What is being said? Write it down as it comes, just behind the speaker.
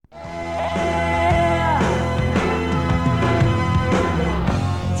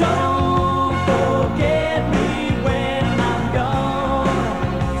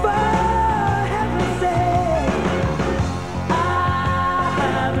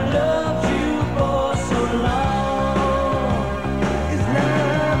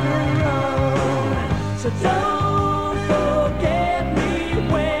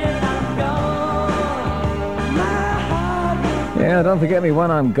don't forget me when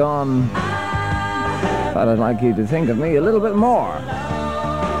I'm gone. But I'd like you to think of me a little bit more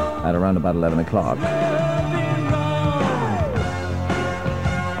at around about 11 o'clock.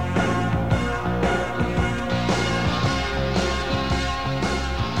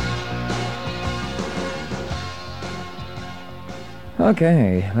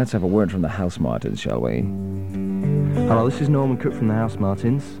 Okay, let's have a word from the House Martins, shall we? Hello, this is Norman Cook from the House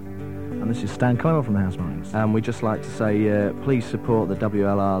Martins. And this is Stan Clymer from the House Martins. And we'd just like to say, please support the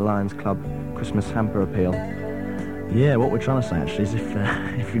WLR Lions Club Christmas Hamper Appeal. Yeah, what we're trying to say actually is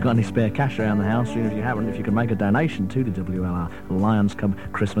if you've got any spare cash around the house, even if you haven't, if you can make a donation to the WLR Lions Club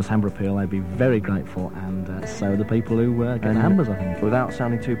Christmas Hamper Appeal, they'd be very grateful, and so the people who get the hampers, I think. Without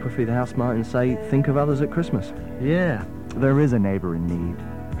sounding too puffy, the House Martins say, think of others at Christmas. Yeah. There is a neighbour in need.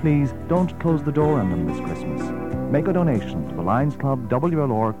 Please don't close the door on them this Christmas. Make a donation to the Lions Club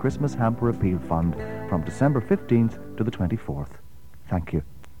WLR Christmas Hamper Appeal Fund from December 15th to the 24th. Thank you.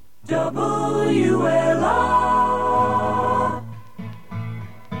 WLR.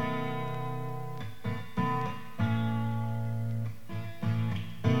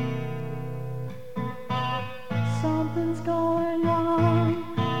 Something's going on,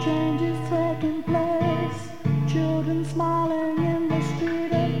 change is taking place. Children smiling in the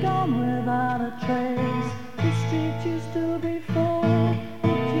street are gone without a trace. The street used to be full,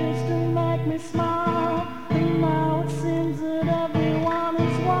 it used to make me smile, and now it seems that everyone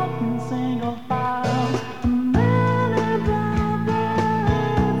is walking single file. Many bad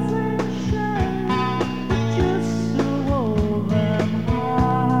heads in shame that used to hold them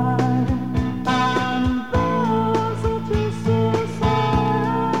high, and those that used to say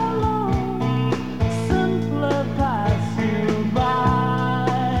hello simply pass you by.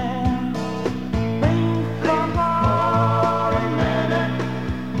 Think for a minute.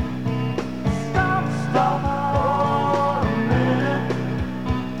 Stop for a minute.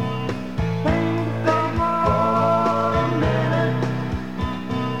 Think for a minute.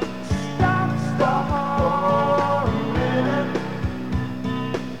 Stop for a minute.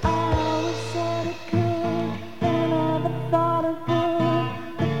 I always said it could, and I never thought it would.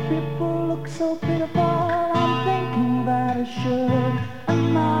 But people look so pitiful, I'm thinking that it should. And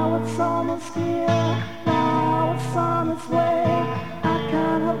now it's almost here, now it's on its way. I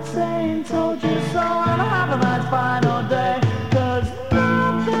can't help saying told you so, and have a nice final day. 'Cause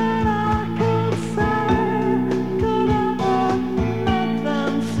nothing I could say could ever make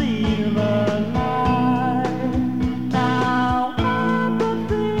them see the light. Now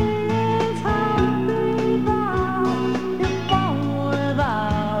apathy is happy now, if born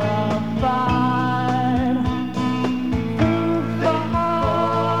without a fight. Think for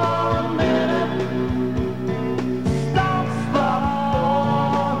a minute. Stop for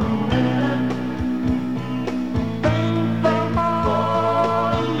a minute. Think for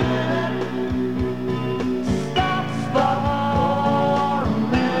a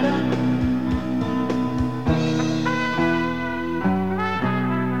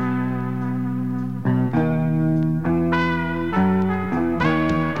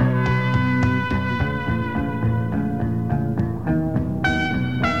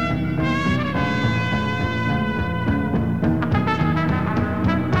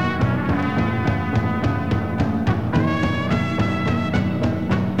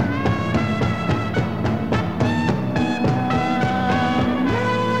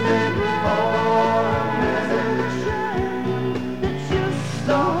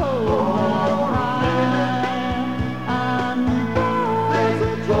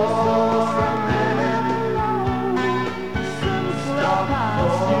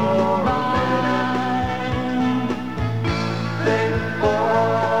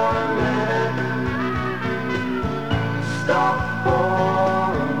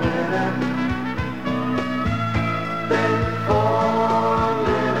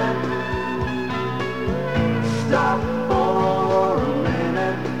minute. Stop for a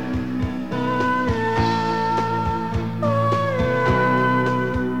minute.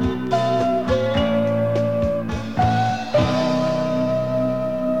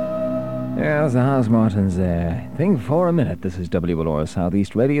 There's the House Martins there. Think for a minute. This is WLR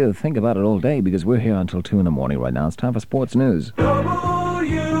Southeast Radio. Think about it all day because we're here until 2 in the morning right now. It's time for sports news.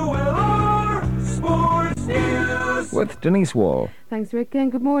 WLR Sports News. With Denise Wall. Thanks, Rick,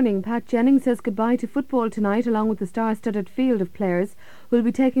 and good morning. Pat Jennings says goodbye to football tonight, along with the star-studded field of players who will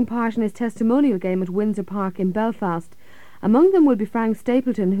be taking part in his testimonial game at Windsor Park in Belfast. Among them will be Frank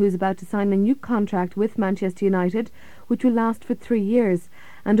Stapleton, who is about to sign a new contract with Manchester United, which will last for 3 years.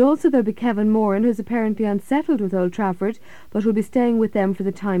 And also there'll be Kevin Moran, who's apparently unsettled with Old Trafford, but will be staying with them for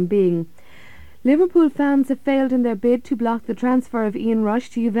the time being. Liverpool fans have failed in their bid to block the transfer of Ian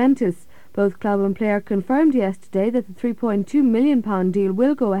Rush to Juventus. Both club and player confirmed yesterday that the £3.2 million deal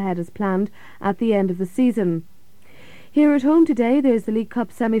will go ahead as planned at the end of the season. Here at home today, there's the League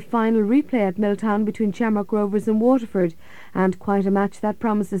Cup semi-final replay at Milltown between Shamrock Rovers and Waterford, and quite a match that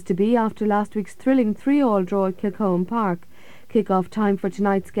promises to be after last week's thrilling 3-3 draw at Kilcoen Park. Kick-off time for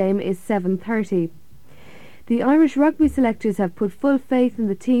tonight's game is 7:30. The Irish rugby selectors have put full faith in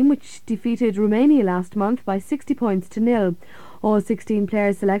the team, which defeated Romania last month by 60 points to 0. All 16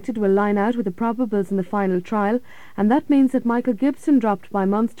 players selected will line out with the probables in the final trial, and that means that Michael Gibson, dropped by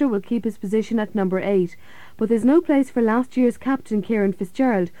Munster, will keep his position at number 8. But there's no place for last year's captain Kieran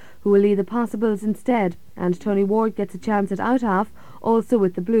Fitzgerald, who will lead the possibles instead, and Tony Ward gets a chance at out-half, also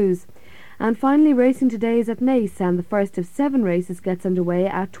with the Blues. And finally, racing today is at Naas, and the first of 7 races gets underway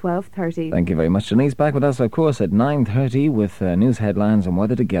at 12:30. Thank you very much, Denise. Back with us, of course, at 9:30 with news headlines and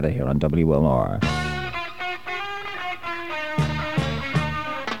weather together here on WLR.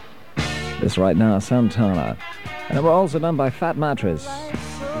 This right now, Santana. And we're also done by Fat Mattress.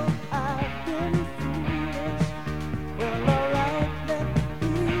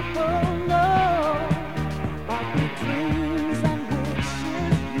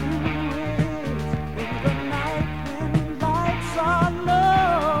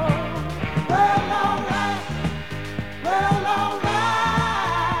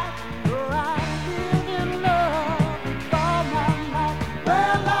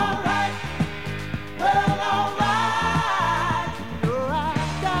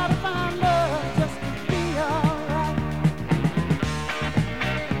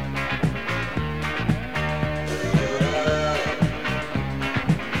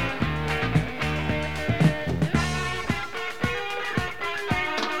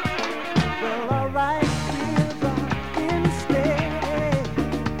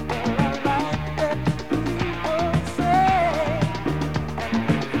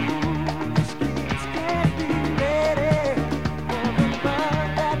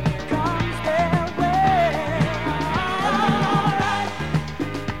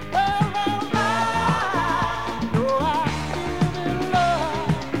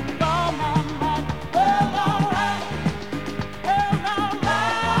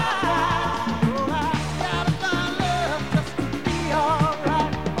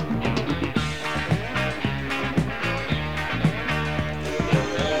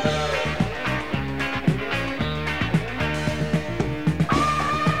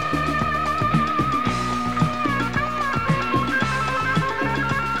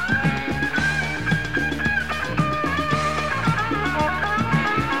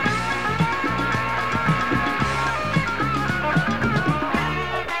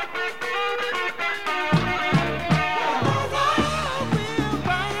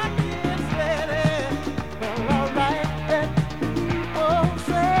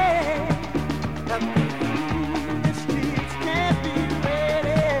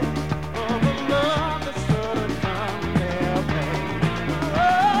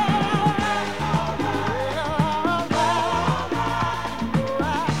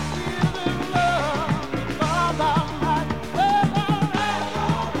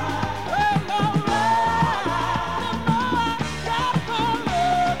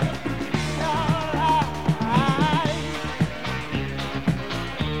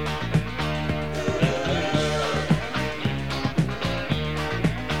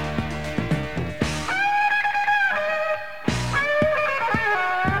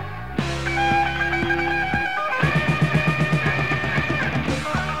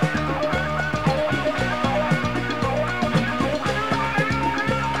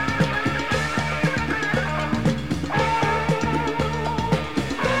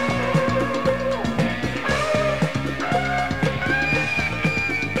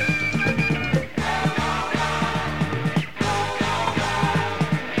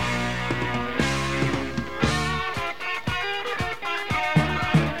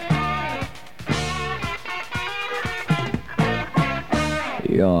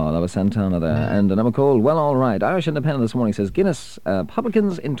 Yeah, that was Santana there. And a number called Well All Right. Irish Independent this morning says Guinness,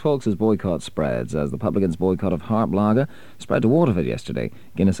 publicans in talks as boycott spreads. As the publicans' boycott of Harp Lager spread to Waterford yesterday,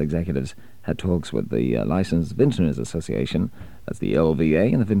 Guinness executives had talks with the Licensed Vintners Association, that's the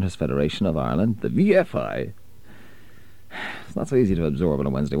LVA, and the Vintners Federation of Ireland, the VFI. It's not so easy to absorb on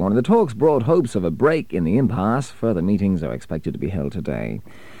a Wednesday morning. The talks brought hopes of a break in the impasse. Further meetings are expected to be held today.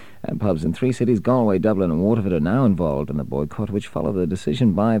 And pubs in 3 cities, Galway, Dublin and Waterford, are now involved in the boycott, which followed the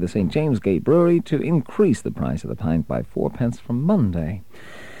decision by the St James Gate Brewery to increase the price of the pint by 4 pence from Monday.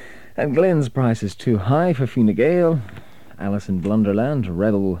 And Glenn's price is too high for Fine Gael. Alice in Blunderland,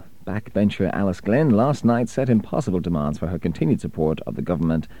 Rebel Backbencher Alice Glenn last night set impossible demands for her continued support of the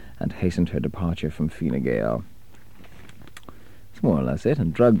government and hastened her departure from Fine Gael. That's more or less it.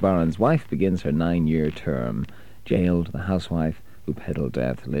 And drug baron's wife begins her 9-year term. Jailed, the housewife who peddled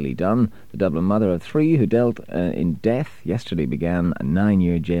death. Lily Dunn, the Dublin mother of 3 who dealt in death, yesterday began a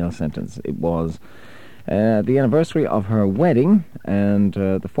 9-year jail sentence. It was the anniversary of her wedding, and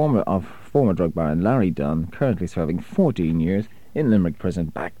the former drug baron Larry Dunn, currently serving 14 years in Limerick prison.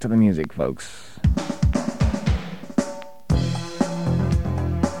 Back to the music, folks.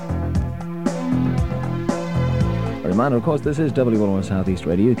 A reminder, of course, this is W101 South East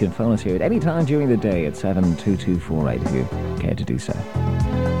Radio. You can phone us here at any time during the day at 72248 if you care to do so.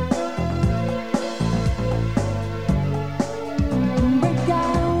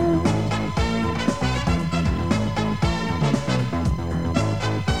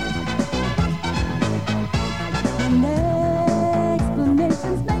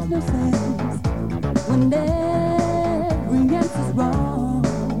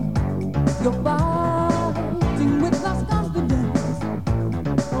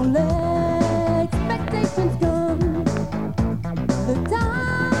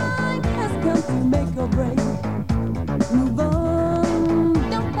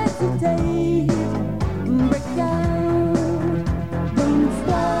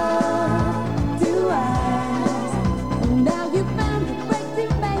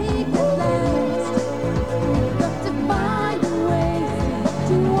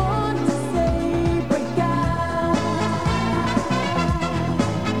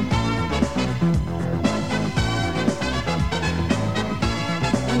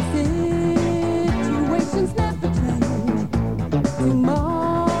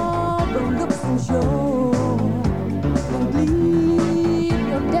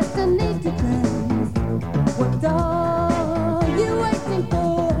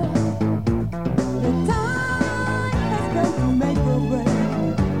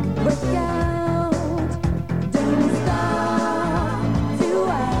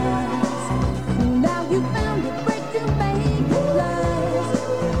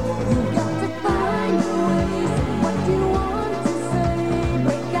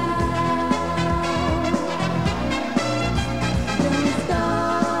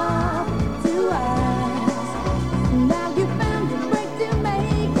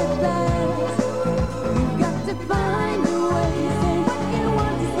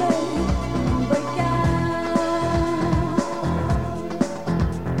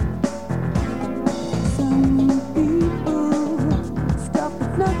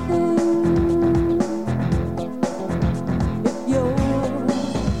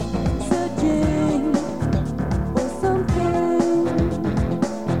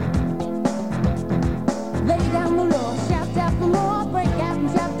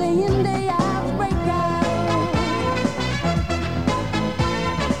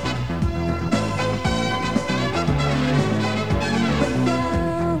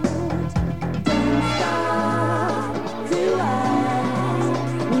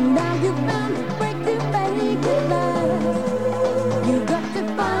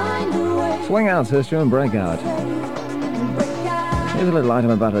 Swing out, sister, and break out. Here's a little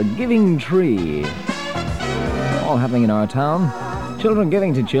item about a giving tree. All happening in our town. Children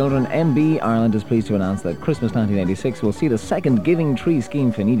giving to children. MB Ireland is pleased to announce that Christmas 1986 will see the second giving tree scheme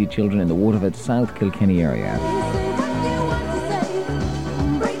for needy children in the Waterford, South Kilkenny area.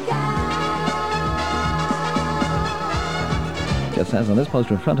 It says on this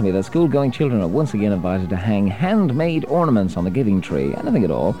poster in front of me that school-going children are once again invited to hang handmade ornaments on the giving tree, anything at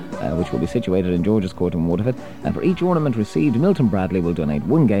all, which will be situated in George's Court in Waterford. And for each ornament received, Milton Bradley will donate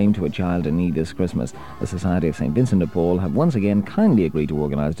 1 game to a child in need this Christmas. The Society of St Vincent de Paul have once again kindly agreed to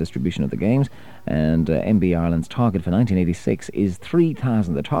organise distribution of the games, and MB Ireland's target for 1986 is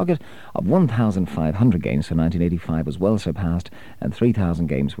 3,000. The target of 1,500 games for 1985 was well surpassed, and 3,000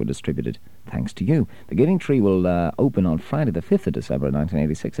 games were distributed thanks to you. The Giving Tree will open on Friday the 5th of December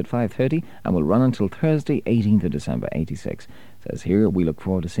 1986 at 5:30 and will run until Thursday 18th of December 86. It says here, we look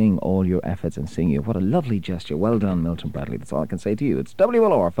forward to seeing all your efforts and seeing you. What a lovely gesture. Well done, Milton Bradley. That's all I can say to you. It's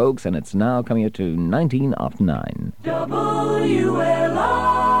WLR, folks, and it's now coming up to 19 after 9. WLR.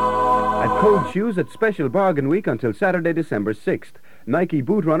 At Code Shoes, it's special bargain week until Saturday, December 6th. Nike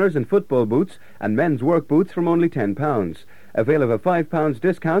boot runners and football boots and men's work boots from only £10. Avail of a £5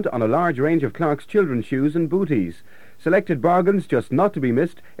 discount on a large range of Clark's children's shoes and booties. Selected bargains just not to be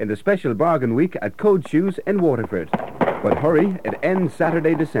missed in the special bargain week at Code Shoes in Waterford. But hurry, it ends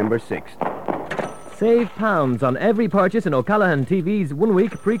Saturday, December 6th. Save pounds on every purchase in O'Callaghan TV's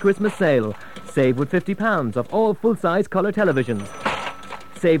 1-week pre-Christmas sale. Save with £50 off all full-size colour televisions.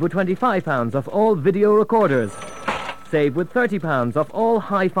 Save with £25 off all video recorders. Save with £30 off all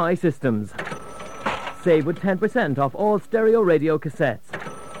hi-fi systems. Save with 10% off all stereo radio cassettes.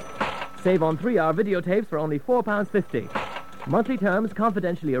 Save on 3-hour videotapes for only £4.50. Monthly terms,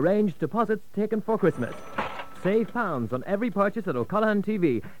 confidentially arranged, deposits taken for Christmas. Save pounds on every purchase at O'Callaghan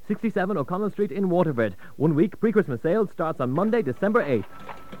TV, 67 O'Connell Street in Waterford. 1 week pre-Christmas sale starts on Monday, December 8th.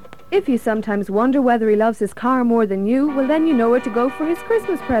 If you sometimes wonder whether he loves his car more than you, well then you know where to go for his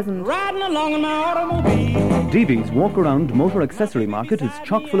Christmas present. Riding along in my automobile. DB's walk-around motor accessory market is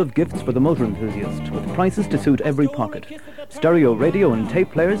chock full of gifts for the motor enthusiast, with prices to suit every pocket. Stereo radio and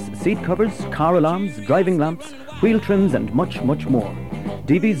tape players, seat covers, car alarms, driving lamps, wheel trims and much, much more.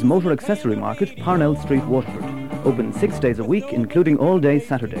 DB's motor accessory market, Parnell Street, Waterford. Open 6 days a week, including all day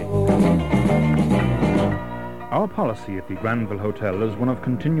Saturday. Our policy at the Granville Hotel is one of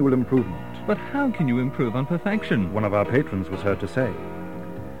continual improvement. But how can you improve on perfection? One of our patrons was heard to say.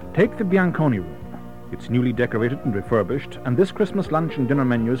 Take the Bianconi room. It's newly decorated and refurbished, and this Christmas lunch and dinner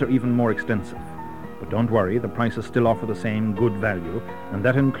menus are even more extensive. But don't worry, the prices still offer the same good value, and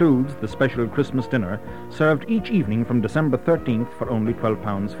that includes the special Christmas dinner served each evening from December 13th for only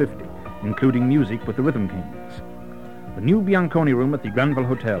 £12.50, including music with the Rhythm Kings. The new Bianconi room at the Granville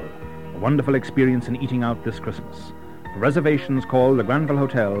Hotel. A wonderful experience in eating out this Christmas. For reservations, call the Granville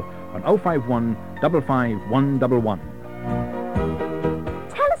Hotel on 051 55 111.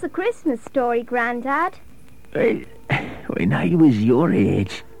 Tell us a Christmas story, Grandad. Well, when I was your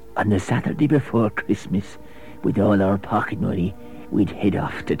age, on the Saturday before Christmas, with all our pocket money, we'd head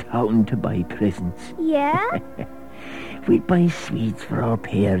off to town to buy presents. Yeah? We'd buy sweets for our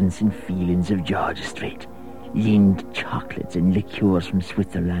parents and feelings of George Street, Lind chocolates and liqueurs from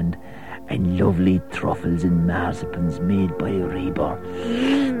Switzerland, and lovely truffles and marzipans made by Reber.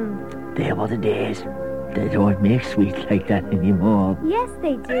 They were the days. They don't make sweets like that anymore. Yes,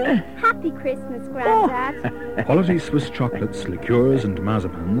 they do. Happy Christmas, Grandad. Quality Swiss chocolates, liqueurs and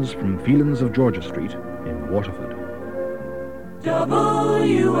marzipans from Feelings of Georgia Street in Waterford.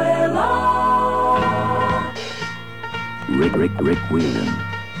 WLR. Rick Whelan.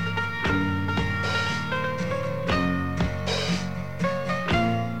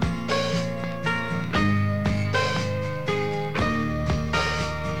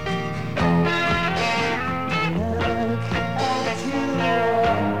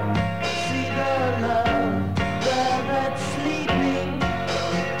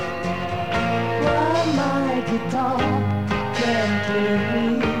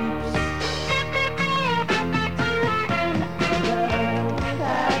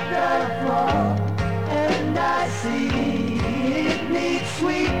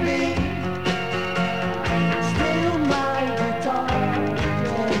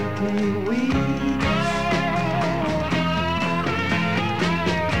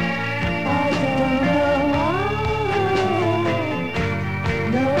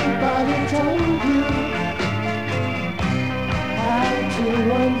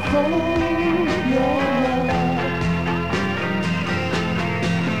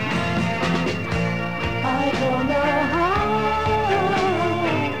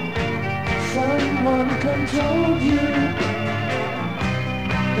 Told you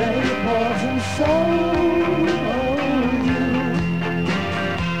that it wasn't so.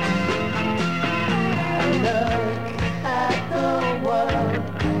 I look at the world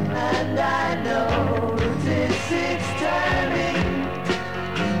and I notice it's turning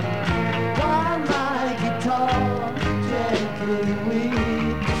while my guitar gently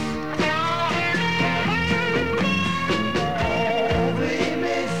weeps. Every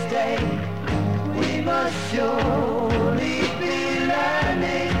mistake we must surely be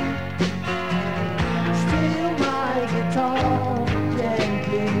learning. Still my guitar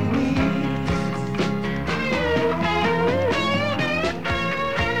gently weeps.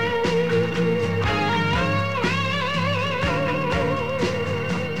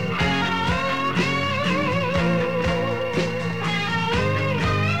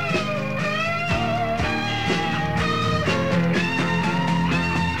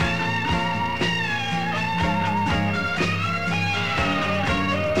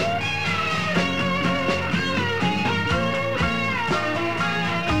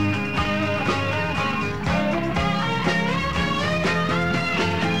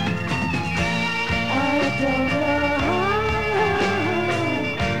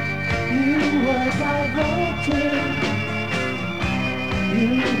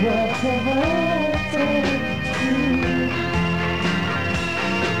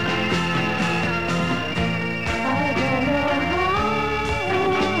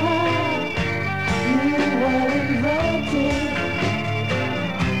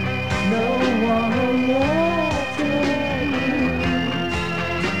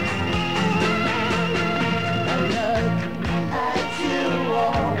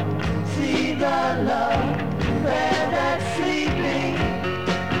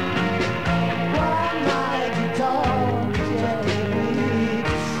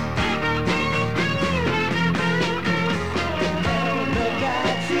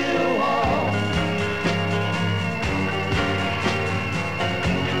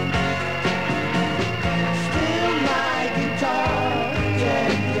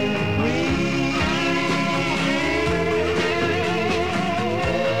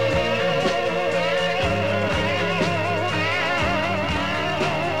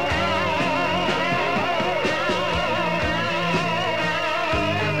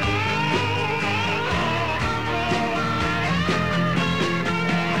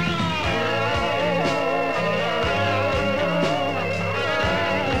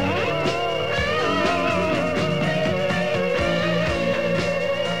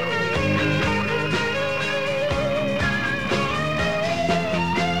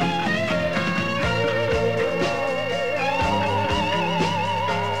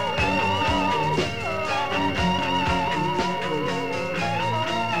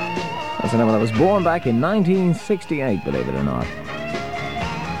 Harrison that was born back in 1968, believe it or not.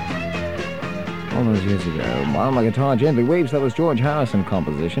 All those years ago. While my guitar gently weeps, that was George Harrison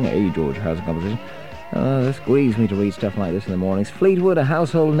composition, a George Harrison composition. This grieves me to read stuff like this in the mornings. Fleetwood, a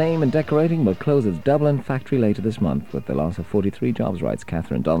household name in decorating, will close its Dublin factory later this month with the loss of 43 jobs, writes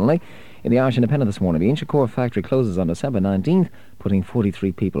Catherine Donnelly. In the Irish Independent this morning, the Inchicore factory closes on December 19th, putting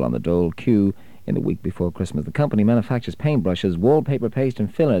 43 people on the dole queue in the week before Christmas. The company manufactures paintbrushes, wallpaper paste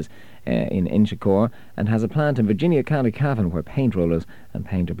and fillers in Inchicore and has a plant in Virginia County, Cavan, where paint rollers and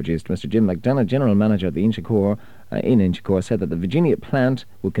paint are produced. Mr. Jim McDonough, general manager at the Inchicore, in Inchicore, said that the Virginia plant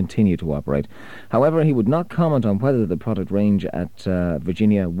will continue to operate. However, he would not comment on whether the product range at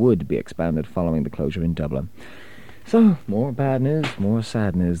Virginia would be expanded following the closure in Dublin. So, more bad news, more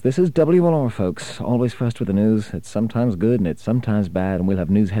sad news. This is WLR, folks. Always first with the news. It's sometimes good and it's sometimes bad, and we'll have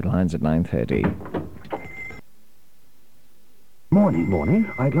news headlines at 9:30. Morning.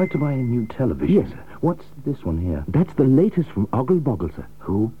 I'd like to buy a new television. Yes. What's this one here? That's the latest from Ogle Boggle, sir.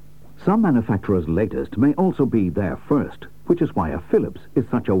 Who? Some manufacturers' latest may also be their first, which is why a Philips is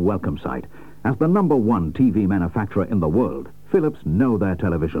such a welcome sight. As the #1 TV manufacturer in the world, Philips know their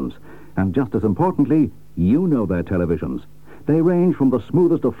televisions. And just as importantly, you know their televisions. They range from the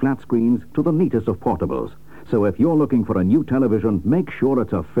smoothest of flat screens to the neatest of portables. So if you're looking for a new television, make sure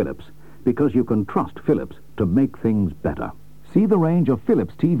it's a Philips, because you can trust Philips to make things better. See the range of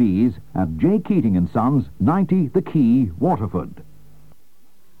Philips TVs at J. Keating & Sons, 90 The Quay, Waterford.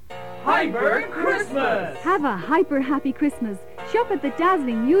 Hyper Christmas! Have a hyper happy Christmas. Shop at the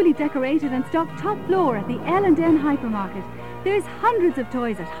dazzling, newly decorated and stocked top floor at the L&N Hypermarket. There's hundreds of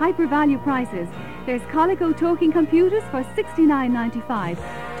toys at hyper value prices. There's Colico talking computers for $69.95,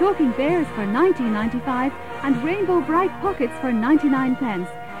 talking bears for $19.95, and Rainbow Bright Pockets for 99 pence.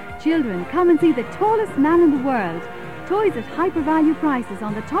 Children, come and see the tallest man in the world. Toys at hyper value prices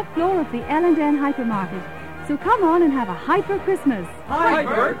on the top floor of the L&N Hypermarket. So come on and have a hyper Christmas.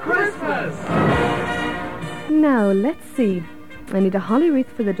 Hyper Christmas! Now, let's see. I need a holly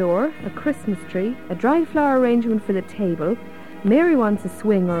wreath for the door, a Christmas tree, a dry flower arrangement for the table. Mary wants a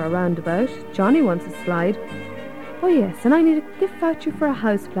swing or a roundabout. Johnny wants a slide. Oh yes, and I need a gift voucher for a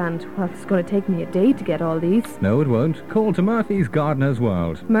houseplant. Well, it's going to take me a day to get all these. No, it won't. Call to Murphy's Gardener's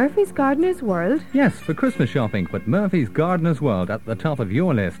World. Murphy's Gardener's World? Yes, for Christmas shopping, but Murphy's Gardener's World at the top of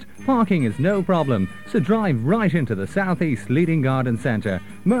your list. Parking is no problem, so drive right into the Southeast leading garden centre.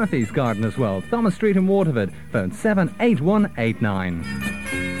 Murphy's Gardener's World, Thomas Street in Waterford, phone 78189.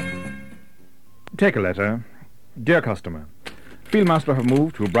 Take a letter. Dear customer, Fieldmaster have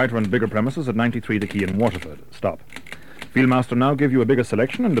moved to brighter and bigger premises at 93 The Quay in Waterford. Stop. Fieldmaster now give you a bigger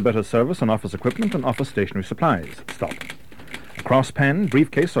selection and a better service on office equipment and office stationery supplies. Stop. A cross pen,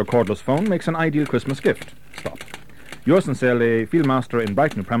 briefcase or cordless phone makes an ideal Christmas gift. Stop. Yours sincerely, Fieldmaster in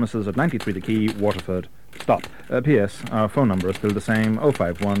bright new premises at 93 The Quay, Waterford. Stop. P.S. Our phone number is still the same,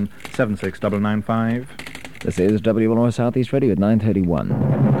 051 76995. This is WLR Southeast Radio at 9:31.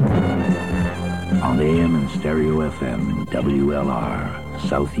 On AM and stereo FM and WLR,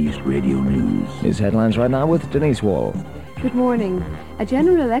 Southeast Radio News. News headlines right now with Denise Wall. Good morning. A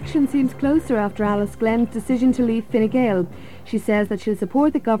general election seems closer after Alice Glenn's decision to leave Fine Gael. She says that she'll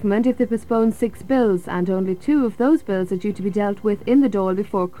support the government if they postpone 6 bills, and only 2 of those bills are due to be dealt with in the Dáil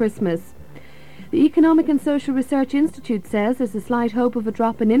before Christmas. The Economic and Social Research Institute says there's a slight hope of a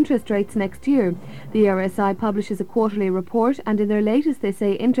drop in interest rates next year. The RSI publishes a quarterly report, and in their latest they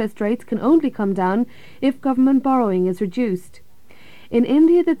say interest rates can only come down if government borrowing is reduced. In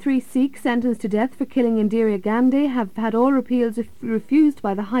India, the 3 Sikhs sentenced to death for killing Indira Gandhi have had all appeals refused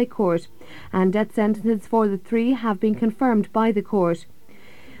by the High Court, and death sentences for the 3 have been confirmed by the court.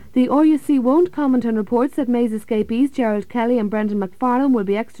 The RUC won't comment on reports that May's escapees Gerald Kelly and Brendan McFarlane will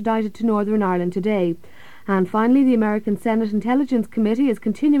be extradited to Northern Ireland today. And finally, the American Senate Intelligence Committee is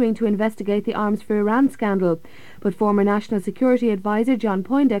continuing to investigate the Arms for Iran scandal, but former National Security Advisor John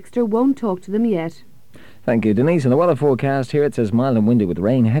Poindexter won't talk to them yet. Thank you, Denise. In the weather forecast here, it says mild and windy with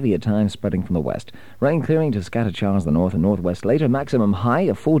rain heavy at times spreading from the west. Rain clearing to scattered showers in the north and northwest later. Maximum high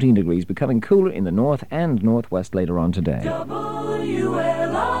of 14 degrees, becoming cooler in the north and northwest later on today. WLR.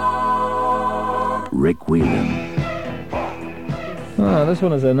 Rick Whelan. Oh, this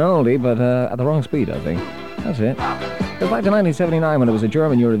one is an oldie, but at the wrong speed, I think. That's it. Goes back to 1979 when it was a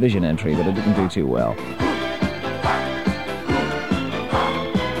German Eurovision entry, but it didn't do too well.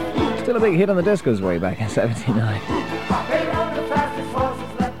 Still a big hit on the discos way back in 79.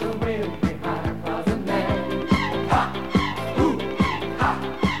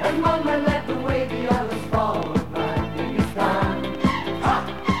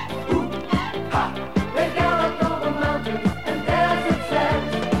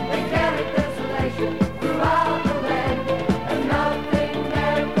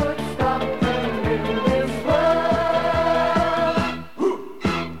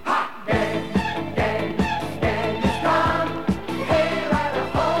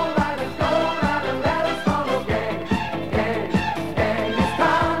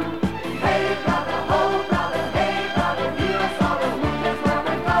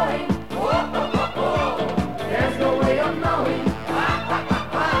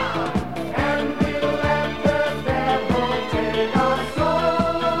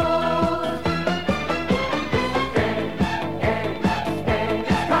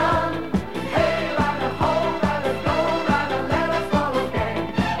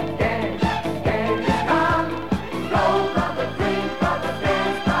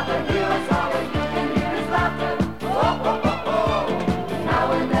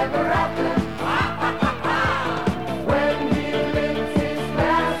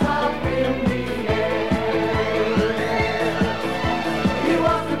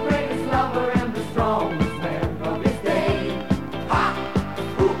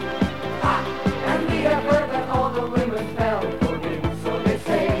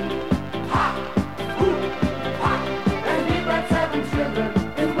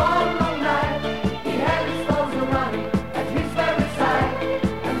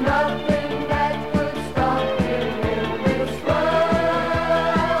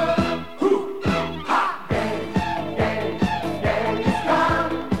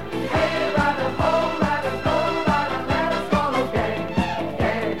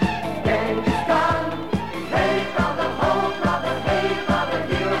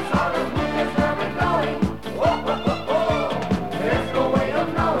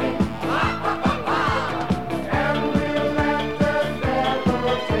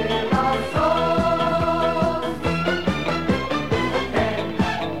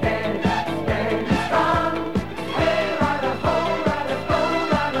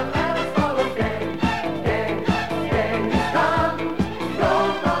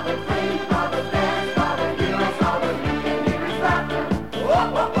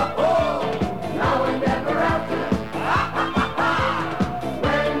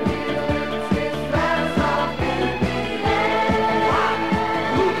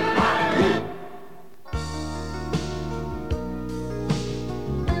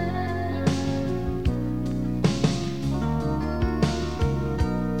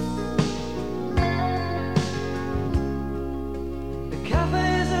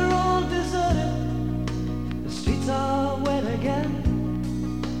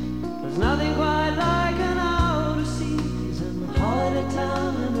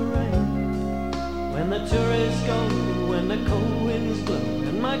 and the tourists go when the cold winds blow,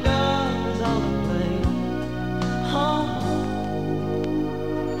 and my girl is on a plane home.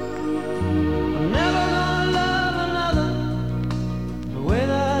 I'm never gonna love another the way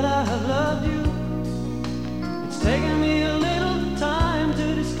that I have loved you. It's taken me a little time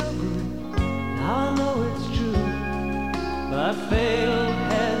to discover it. Now I know it's true. But fatal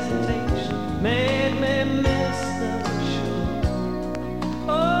hesitation made me miss the shore.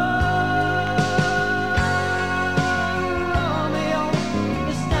 Oh, Romeo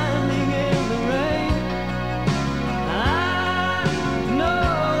is standing in the rain. I know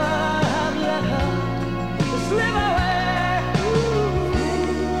that I have let her slip away. Ooh,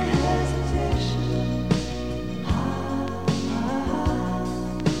 hesitation.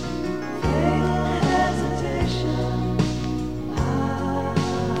 Fatal hesitation.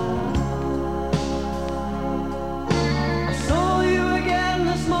 I saw you again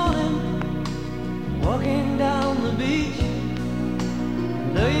this morning, walking down the beach.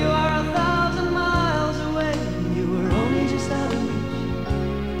 And though you are 1,000 miles away, you were only just out of reach.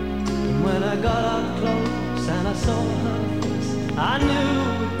 And when I got up close and I saw her face, I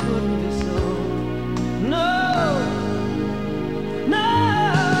knew it couldn't be so. No, no,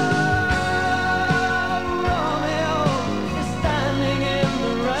 Romeo is standing in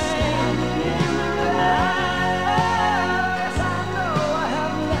the rain. Yes, I know I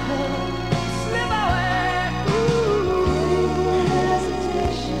have let her slip away. Ooh,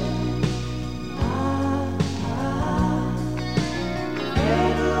 hesitation.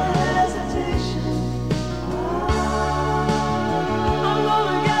 Fatal hesitation. I'm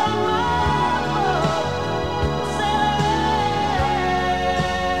gonna get on my boat, sail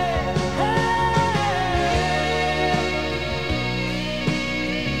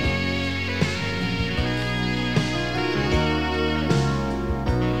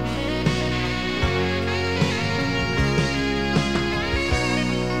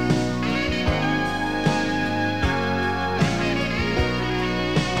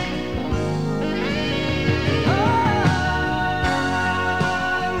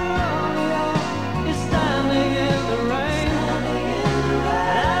is standing in the rain. I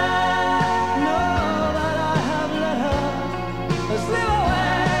know that I have let her slip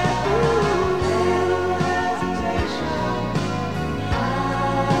away. Ooh, hesitation.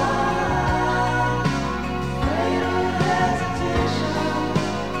 Fatal hesitation.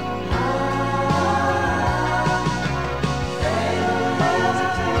 Fatal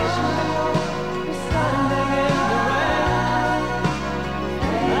hesitation. Is standing in the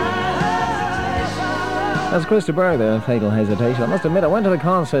That's Krista Berg there, Fatal Hesitation. I must admit, I went to the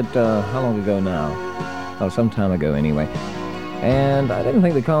concert, how long ago now? Oh, some time ago anyway. And I didn't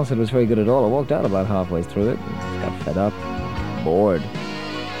think the concert was very good at all. I walked out about halfway through it and just got fed up, bored.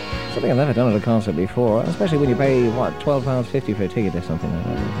 Something I've never done at a concert before, especially when you pay, what, £12.50 for a ticket or something like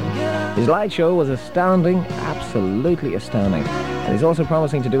that. His light show was astounding, absolutely astounding. And he's also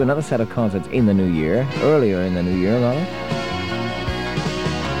promising to do another set of concerts in the new year, earlier in the new year, rather.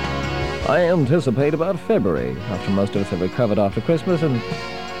 I anticipate about February, after most of us have recovered after Christmas and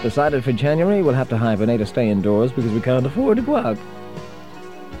decided for January we'll have to hibernate or stay indoors because we can't afford to go out.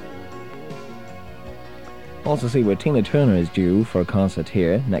 Also see where Tina Turner is due for a concert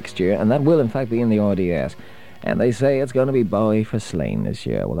here next year, and that will in fact be in the RDS. And they say it's going to be Bowie for Slane this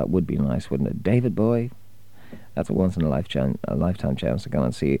year. Well, that would be nice, wouldn't it? David Bowie? That's a once-in-a-lifetime chance to go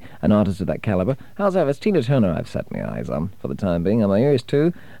and see an artist of that caliber. Howsoever, it's Tina Turner I've set my eyes on for the time being, and my ears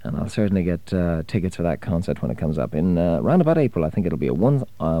too, and I'll certainly get tickets for that concert when it comes up in round about April. I think it'll be a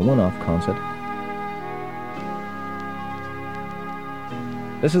one-off concert.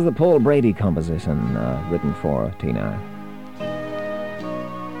 This is the Paul Brady composition written for Tina.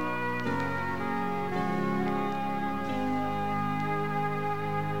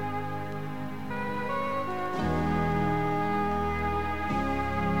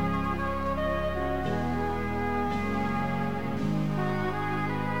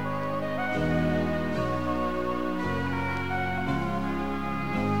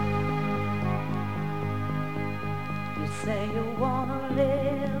 Say you wanna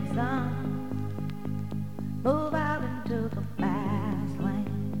live some, move out into the fast lane.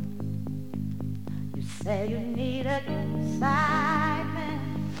 You say you need excitement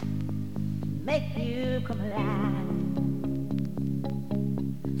to make you come alive.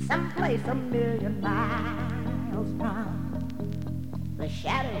 Someplace 1,000,000 miles from the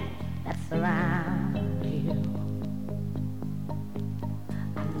shadows that surround you.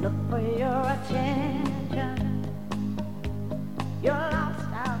 I look for your attention. You're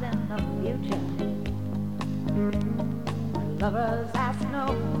lost out in the future. Lovers ask no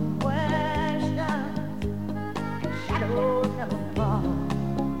questions.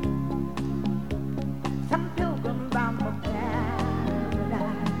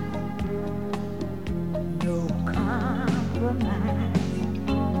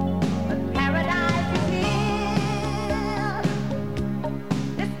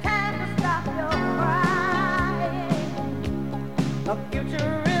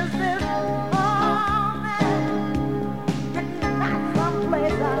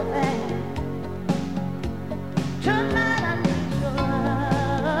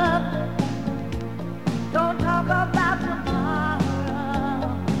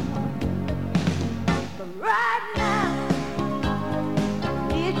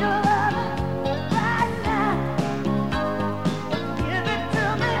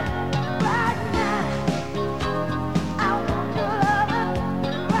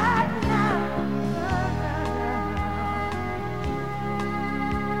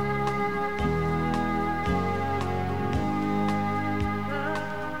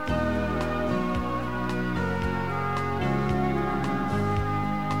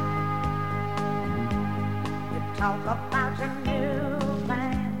 Talk about your new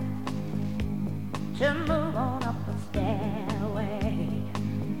plan to move on up the stairway.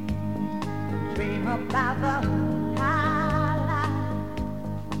 Dream about the high life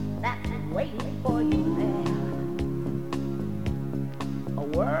that's waiting for you there. A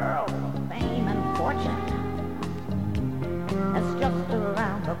world of fame and fortune that's just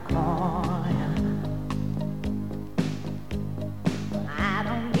around the corner. I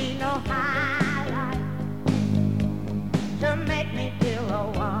don't need no high life to make me feel a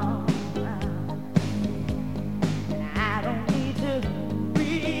woman. And I don't need to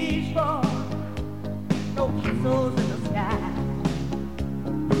reach for no castles in the sky.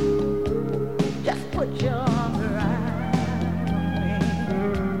 Just put your arms around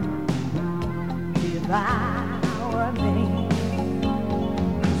me, devour me.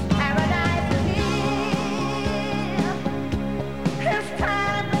 Paradise is here. It's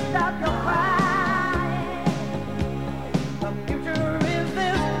time to stop your crying. The future is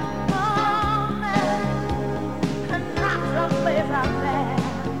this moment, and not someplace out there.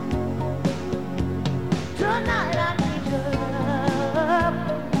 Tonight I need you.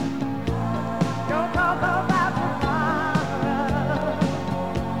 Don't talk about tomorrow,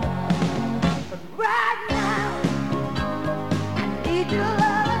 but right now I need your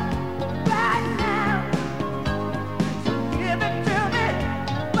love. Right now, so give it to me.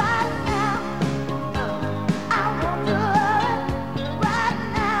 Right now, I want your love. Right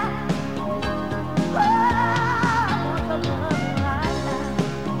now, oh, I want your love right now.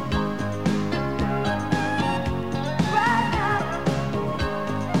 Right now,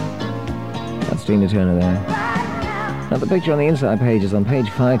 That's Tina Turner there. Now, the picture on the inside page is on page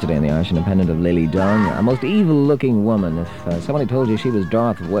 5 today in the Irish Independent of Lily Dunn. A most evil-looking woman. If somebody told you she was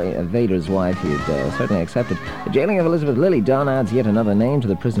Darth Vader's wife, you'd certainly accept it. The jailing of Elizabeth Lily Dunn adds yet another name to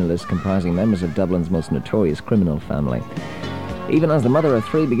the prisoner list comprising members of Dublin's most notorious criminal family. Even as the mother of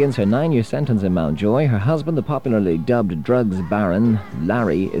 3 begins her 9-year sentence in Mountjoy, her husband, the popularly dubbed drugs baron,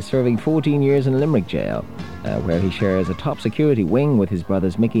 Larry, is serving 14 years in Limerick jail, where he shares a top security wing with his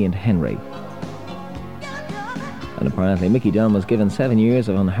brothers Mickey and Henry. And apparently Mickey Dunn was given 7 years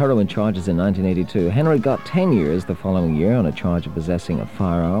on heroin charges in 1982. Henry got 10 years the following year on a charge of possessing a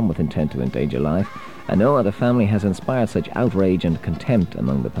firearm with intent to endanger life. And no other family has inspired such outrage and contempt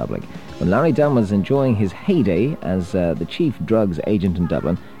among the public. When Larry Dunn was enjoying his heyday as the chief drugs agent in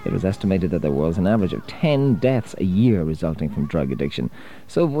Dublin, it was estimated that there was an average of 10 deaths a year resulting from drug addiction.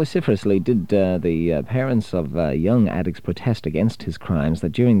 So vociferously did the parents of young addicts protest against his crimes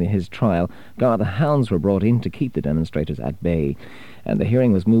that during his trial, Garda hounds were brought in to keep the demonstrators at bay. And the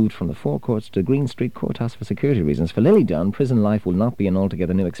hearing was moved from the Four Courts to Green Street Courthouse for security reasons. For Lily Dunn, prison life will not be an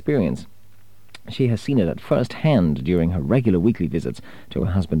altogether new experience. She has seen it at first hand during her regular weekly visits to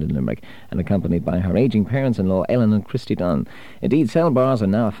her husband in Limerick and accompanied by her ageing parents-in-law Ellen and Christy Dunn. Indeed, cell bars are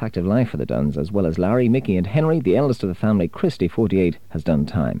now a fact of life for the Dunns, as well as Larry, Mickey and Henry. The eldest of the family, Christy, 48, has done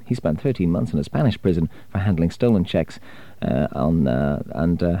time. He spent 13 months in a Spanish prison for handling stolen cheques and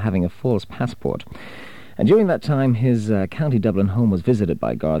having a false passport. And during that time, his County Dublin home was visited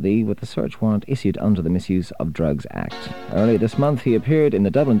by Gardaí with a search warrant issued under the Misuse of Drugs Act. Earlier this month, he appeared in the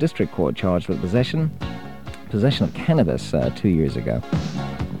Dublin District Court charged with possession of cannabis 2 years ago.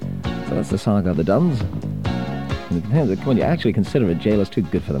 So that's the saga of the Dunns. And when you actually consider it, jail is too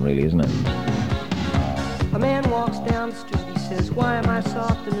good for them, really, isn't it? A man walks down the street, he says, why am I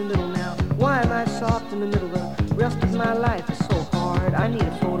soft in the middle now? Why am I soft in the middle? The rest of my life is so hard. I need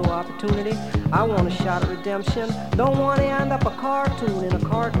a photo opportunity. I want a shot of redemption. Don't want to end up a cartoon in a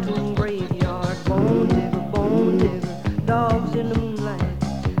cartoon graveyard. Bone digger, dogs in the moonlight.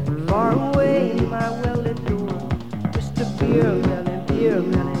 Far away, my well-lit door. Just a beer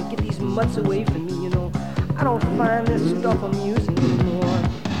melon, get these mutts away from me, you know. I don't find this stuff amusing anymore.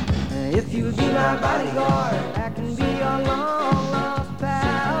 If you'll be my bodyguard, I can be your long-lost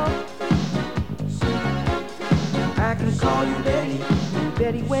pal. I can call you Betty.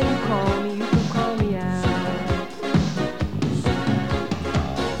 Betty, when you call me, you can call me out.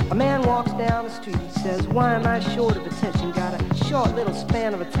 A man walks down the street, he says, why am I short of attention? Got a short little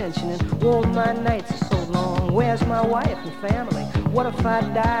span of attention, and all my nights are so long. Where's my wife and family? What if I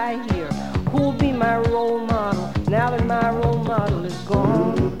die here? Who'll be my role model? Now that my role model is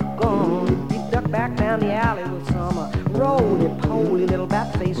gone. He ducked back down the alley with some roly-poly little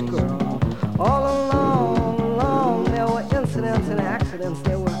bat-faced girl. All along, there were incidents and accidents.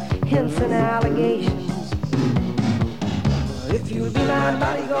 There were hints and allegations. If you'll be my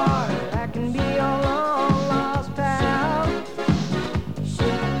bodyguard, I can be your long-lost pal.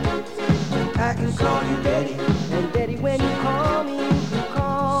 I can call you Betty, and Betty, when you call me, you can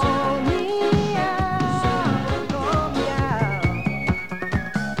call me out.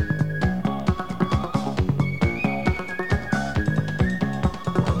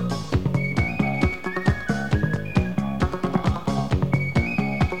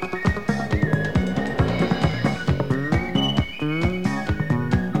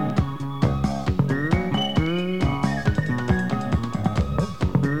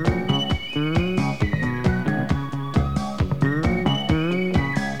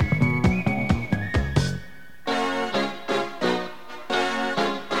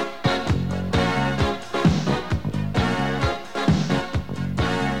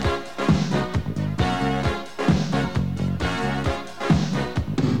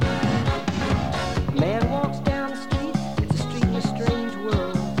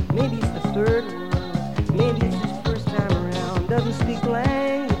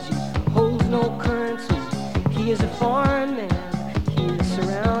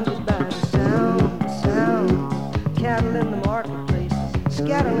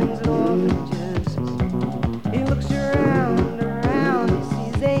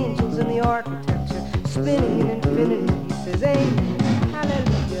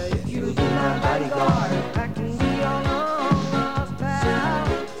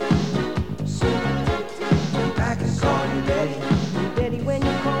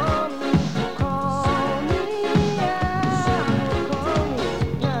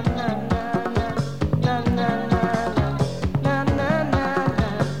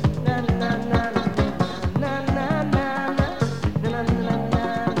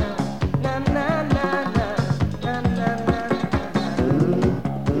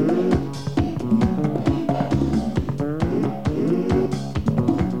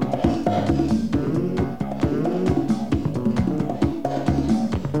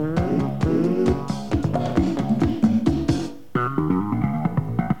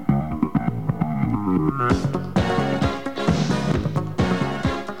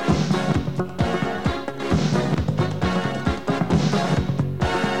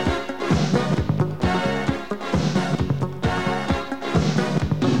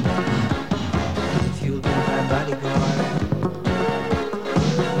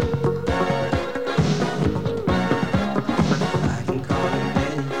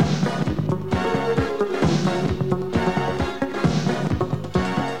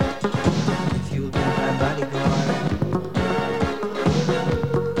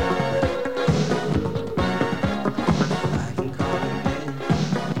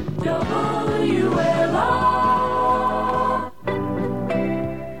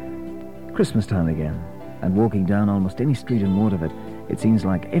 Christmas time again, and walking down almost any street in Waterford, it seems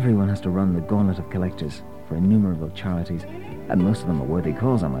like everyone has to run the gauntlet of collectors for innumerable charities, and most of them a worthy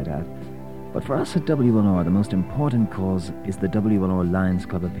cause, I might add. But for us at WLR, the most important cause is the WLR Lions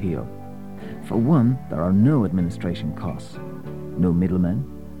Club appeal. For one, there are no administration costs, no middlemen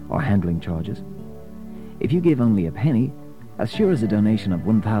or handling charges. If you give only a penny, as sure as a donation of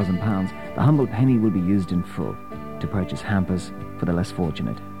 £1,000, the humble penny will be used in full to purchase hampers for the less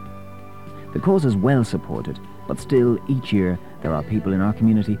fortunate. The cause is well supported, but still, each year, there are people in our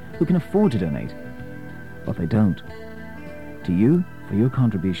community who can afford to donate, but they don't. To you, for your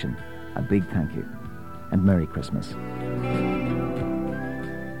contribution, a big thank you, and Merry Christmas.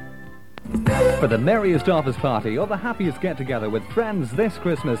 For the merriest office party or the happiest get-together with friends this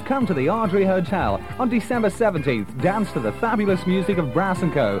Christmas, come to the Ardrey Hotel. On December 17th, dance to the fabulous music of Brass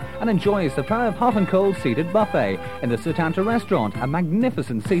 & Co. and enjoy a superb hot and cold seated buffet. In the Setanta restaurant, a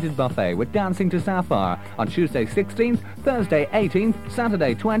magnificent seated buffet with dancing to Sapphire. On Tuesday 16th, Thursday 18th,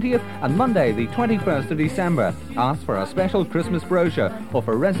 Saturday 20th and Monday the 21st of December. Ask for a special Christmas brochure, or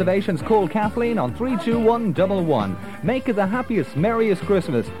for reservations call Kathleen on 32111. Make it the happiest, merriest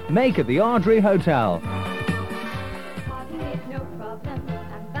Christmas. Make it the Ardrey Hotel. Parking is no problem,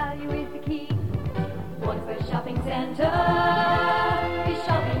 and value is the key. Waterford Shopping Centre is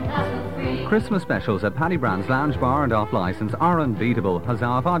shopping hassle-free. Christmas specials at Paddy Brand's Lounge Bar and Off Licence are unbeatable.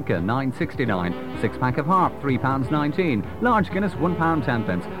 Huzzah Vodka, $9.69. 6-pack of Harp, £3.19. Large Guinness,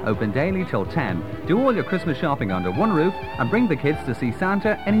 £1.10. Open daily till 10. Do all your Christmas shopping under one roof and bring the kids to see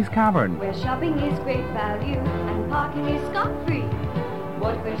Santa in his cavern. Where shopping is great value and parking is scot-free.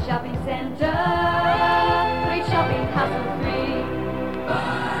 Waterford Shopping Centre, great shopping hassle-free.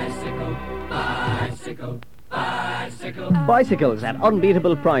 Bicycle, bicycle, bicycle. Bicycles at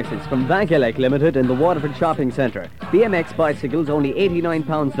unbeatable prices from Vaculec Limited in the Waterford Shopping Centre. BMX bicycles only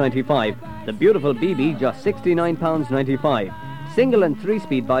 £89.95. The beautiful BB just £69.95. Single and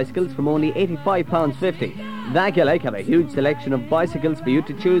 3-speed bicycles from only £85.50. Vaculec have a huge selection of bicycles for you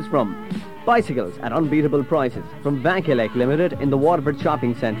to choose from. Bicycles at unbeatable prices from Vaculec Limited in the Waterford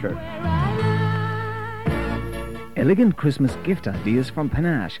Shopping Centre. Elegant Christmas gift ideas from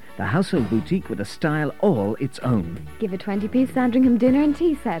Panache, the household boutique with a style all its own. Give a 20-piece Sandringham dinner and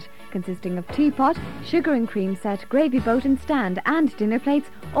tea set, consisting of teapot, sugar and cream set, gravy boat and stand, and dinner plates,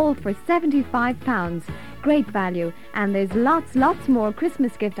 all for £75. Great value, and there's lots more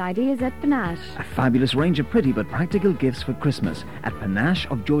Christmas gift ideas at Panache. A fabulous range of pretty but practical gifts for Christmas at Panache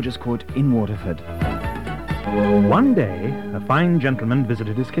of George's Court in Waterford. One day, a fine gentleman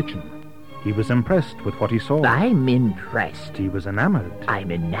visited his kitchen. He was impressed with what he saw. I'm impressed. He was enamored.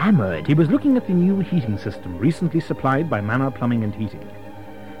 I'm enamored. He was looking at the new heating system recently supplied by Manor Plumbing and Heating.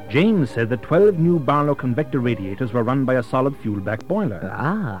 James said that 12 new Barlow convector radiators were run by a solid fuel-back boiler.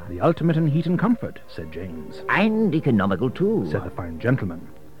 Ah. The ultimate in heat and comfort, said James. And economical too, said the fine gentleman.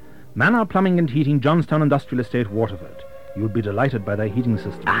 Manor Plumbing and Heating, Johnstown Industrial Estate, Waterford. You'll be delighted by their heating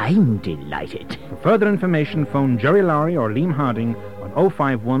system. I'm delighted. For further information, phone Jerry Lowry or Liam Harding on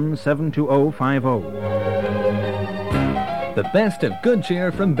 051 720 50. The best of good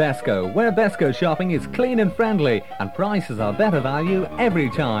cheer from Besco, where Besco shopping is clean and friendly and prices are better value every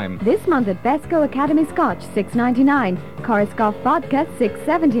time. This month at Besco Academy Scotch, $6.99. Coruscant Vodka,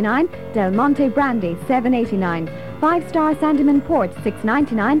 $6.79. Del Monte Brandy, $7.89. 5-star Sandeman Port,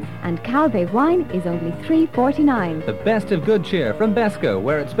 $6.99. And Calvé Wine is only $3.49. The best of good cheer from Besco,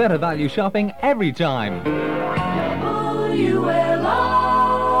 where it's better value shopping every time. WLR.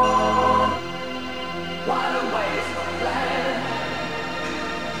 What a waste of plan.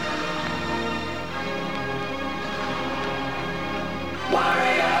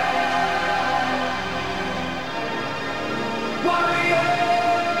 Warrior. Warrior.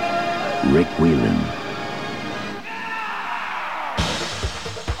 Rick Whelan.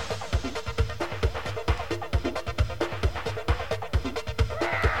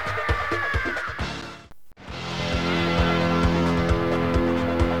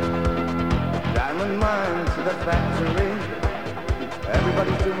 and mine to the factory.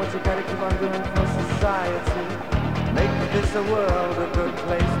 Everybody's doing what you gotta keep on doing for society. Make this a world a good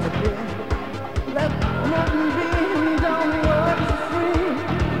place to be. Let nothing be, don't work for free.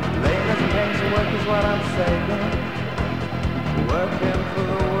 Laying us paying to work is what I'm saying. Working for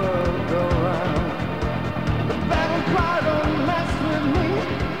the world go round. The battle cry don't mess with me.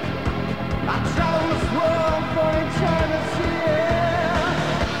 I travel this world for eternity.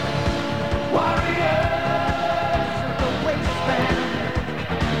 Warriors of the wasteland.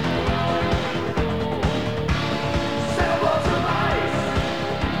 Symbols of ice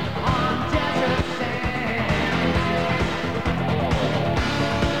on desert sands.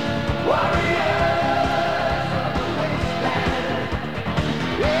 Warriors of the wasteland.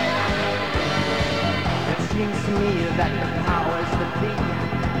 Yeah. It seems to me that the powers that be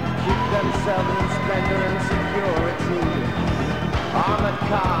keep themselves in splendor and security. Armored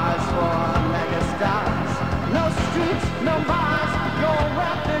cars for megastars. No streets, no bars, your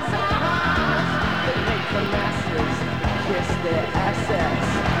weapons are ours. They make the masses kiss their assets.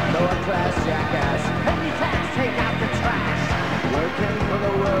 Lower class jackass, petty tax, take out the trash. Working for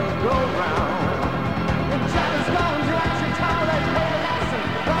the world go round. The job is going to actually tolerate pay a lesson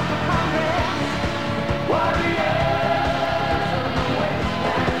from the Congress. Warriors of the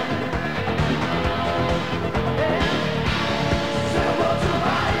wasteland. Symbols of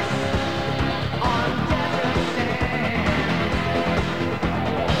ice on desert sand.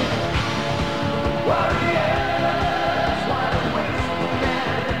 Warriors, what a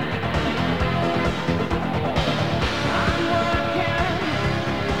wasteland. I'm working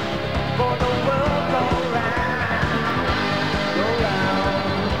for the world go round, go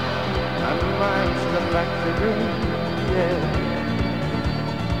round. I'm mine to the factory, yeah.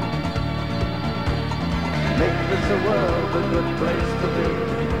 Make this a world a good place to be.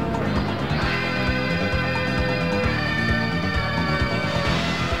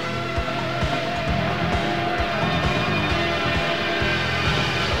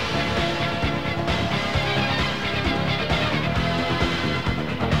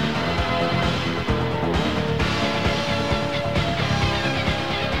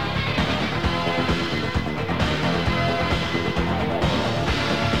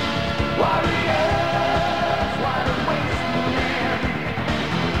 Warriors, what a wasteland.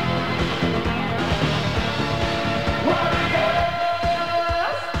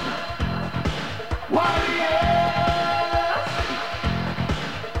 Warriors,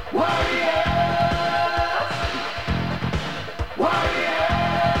 warriors,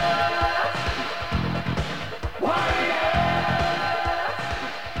 warriors,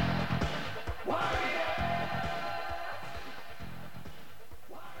 warriors,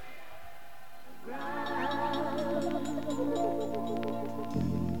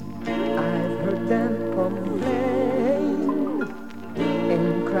 I've heard them complain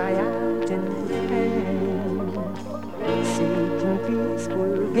and cry out in pain, seeking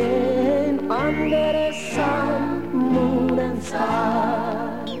peaceful gain under the sun, moon and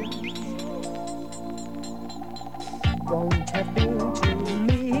stars. Won't have been to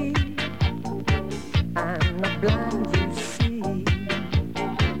me. I'm not blind, you see.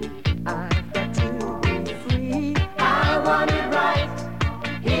 I've got to be free. I want it right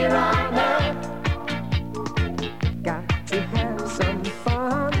here on earth. Got to have some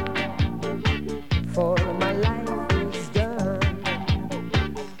fun, for my life is done.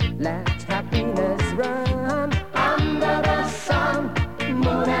 Let happiness run under the sun,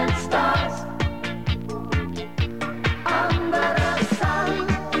 moon and stars. Under the sun,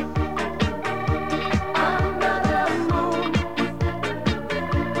 under the moon,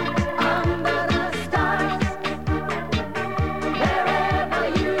 under the stars. Wherever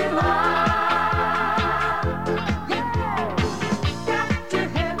you are, yeah. Got to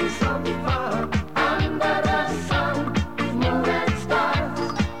have some fun under the sun, moon and stars.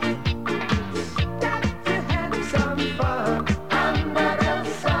 Got to have some fun under the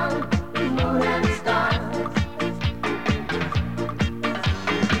sun.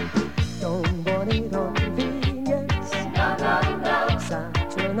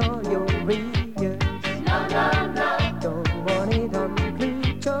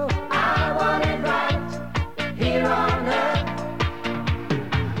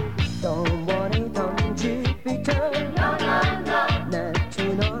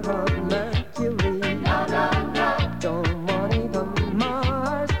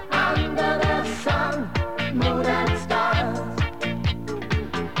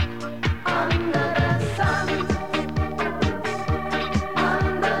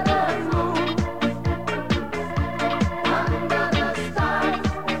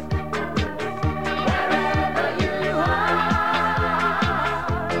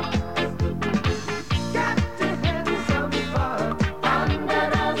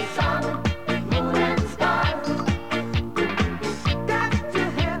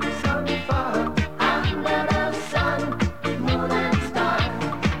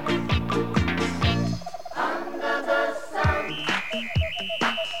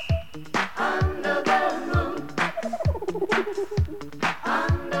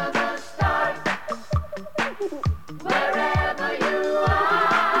 under the stars, wherever you are.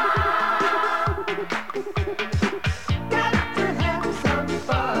 Got to have some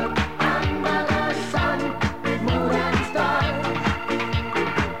fun under the sun, moon and stars.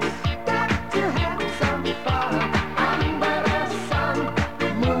 Got to have some fun under the sun,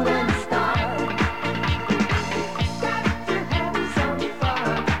 moon and stars. Got to have some fun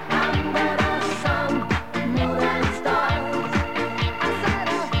under the sun, moon and stars. I said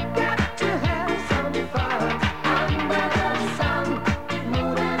I've got to have some fun under the sun,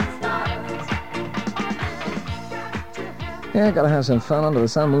 moon and stars. Yeah, gotta have some fun under the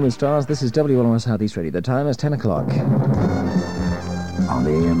sun, moon and stars. This is WLR Southeast Radio. The time is 10 o'clock. On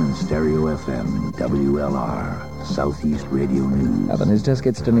the AM and stereo FM, WLR, Southeast Radio News. Up on his desk,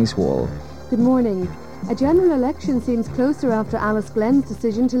 it's Denise Wall. Good morning. A general election seems closer after Alice Glenn's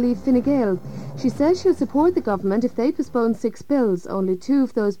decision to leave Fine Gael. She says she'll support the government if they postpone 6 bills. Only 2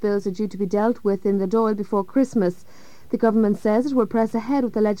 of those bills are due to be dealt with in the Dáil before Christmas. The government says it will press ahead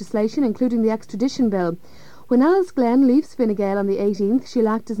with the legislation, including the extradition bill. When Alice Glenn leaves Fine Gael on the 18th, she'll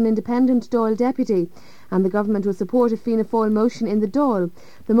act as an independent Dáil deputy, and the government will support a Fianna Fáil motion in the Dáil.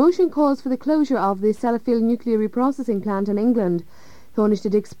 The motion calls for the closure of the Sellafield nuclear reprocessing plant in England.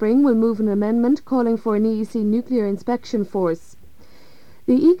 Taoiseach Dick Spring will move an amendment calling for an EEC nuclear inspection force.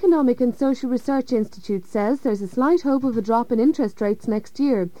 The Economic and Social Research Institute says there's a slight hope of a drop in interest rates next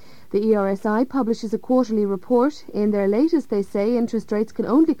year. The ERSI publishes a quarterly report. In their latest, they say interest rates can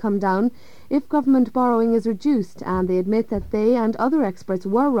only come down if government borrowing is reduced, and they admit that they and other experts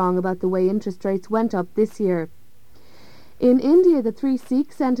were wrong about the way interest rates went up this year. In India, the 3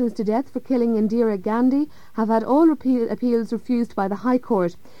 Sikhs sentenced to death for killing Indira Gandhi have had all appeals refused by the High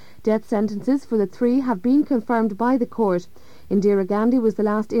Court. Death sentences for the 3 have been confirmed by the court. Indira Gandhi was the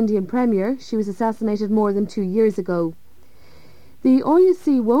last Indian Premier. She was assassinated more than 2 years ago. The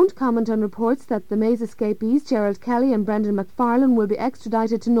RUC won't comment on reports that the Maze escapees Gerald Kelly and Brendan McFarlane will be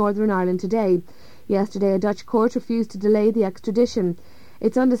extradited to Northern Ireland today. Yesterday, a Dutch court refused to delay the extradition.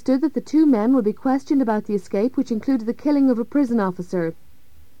 It's understood that the 2 men will be questioned about the escape, which included the killing of a prison officer.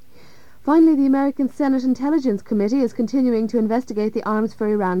 Finally, the American Senate Intelligence Committee is continuing to investigate the Arms for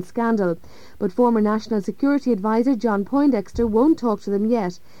Iran scandal, but former National Security Advisor John Poindexter won't talk to them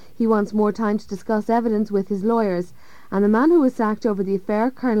yet. He wants more time to discuss evidence with his lawyers. And the man who was sacked over the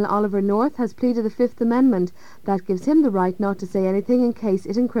affair, Colonel Oliver North, has pleaded the Fifth Amendment. That gives him the right not to say anything in case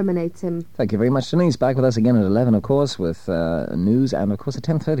it incriminates him. Thank you very much, Denise. Back with us again at 11, of course, with news, and, of course, at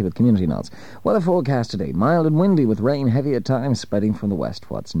 10:30 with community notes. Weather forecast today. Mild and windy with rain heavy at times spreading from the west.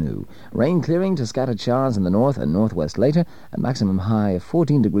 What's new? Rain clearing to scattered showers in the north and northwest later. A maximum high of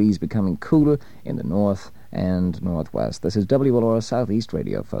 14 degrees, becoming cooler in the north and northwest. This is WLR Southeast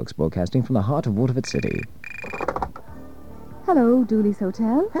Radio, folks, broadcasting from the heart of Waterford City. Hello, Dooley's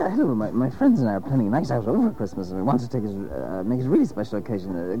Hotel. Hello, my friends and I are planning a night out over Christmas, and we want to take make it a really special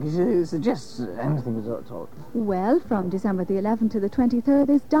occasion. Could you suggest anything at all? Well, from December the 11th to the 23rd,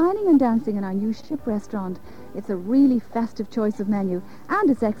 there's dining and dancing in our new Ship restaurant. It's a really festive choice of menu, and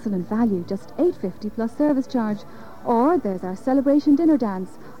it's excellent value, just $8.50 plus service charge. Or there's our celebration dinner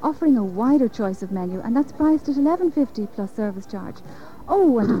dance, offering a wider choice of menu, and that's priced at $11.50 plus service charge.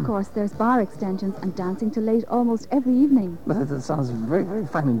 Oh, and of course there's bar extensions and dancing till late almost every evening. But that sounds very, very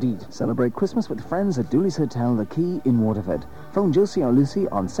fine indeed. Celebrate Christmas with friends at Dooley's Hotel, The Key in Waterford. Phone Josie or Lucy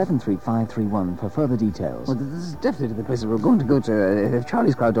on 73531 for further details. Well, this is definitely the place we're going to go to if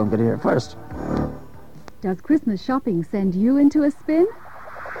Charlie's crowd don't get here first. Does Christmas shopping send you into a spin?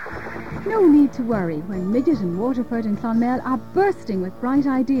 No need to worry when Midget and Waterford and Clonmel are bursting with bright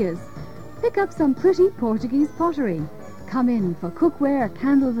ideas. Pick up some pretty Portuguese pottery. Come in for cookware,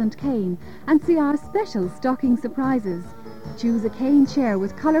 candles and cane and see our special stocking surprises. Choose a cane chair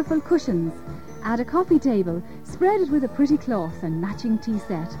with colourful cushions. Add a coffee table, spread it with a pretty cloth and matching tea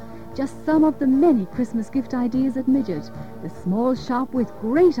set. Just some of the many Christmas gift ideas at Midget, the small shop with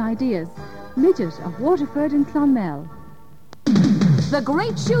great ideas. Midget of Waterford and Clonmel. The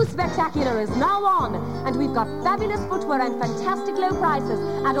Great Shoe Spectacular is now on, and we've got fabulous footwear and fantastic low prices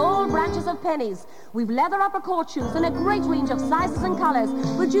at all branches of Pennies. We've leather upper court shoes in a great range of sizes and colours,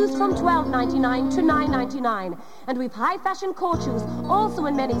 reduced from $12.99 to $9.99. And we've high fashion court shoes, also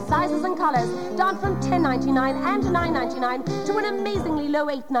in many sizes and colours, down from $10.99 and $9.99 to an amazingly low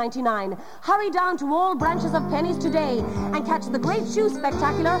 $8.99. Hurry down to all branches of Pennies today and catch the Great Shoe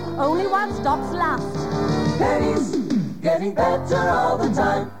Spectacular only while stops last. Pennies, getting better all the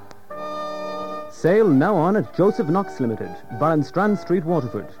time. Sale now on at Joseph Knox Limited, Barnstrand Street,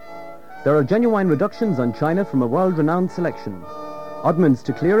 Waterford. There are genuine reductions on china from a world-renowned selection. Oddments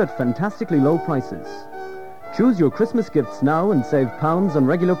to clear at fantastically low prices. Choose your Christmas gifts now and save pounds on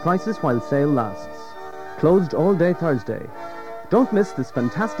regular prices while sale lasts. Closed all day Thursday. Don't miss this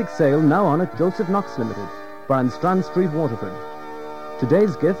fantastic sale now on at Joseph Knox Limited, Brandstrand Street, Waterford.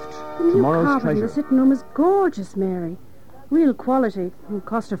 Today's gift, tomorrow's carpet in treasure. the sitting room is gorgeous, Mary. Real quality. It'll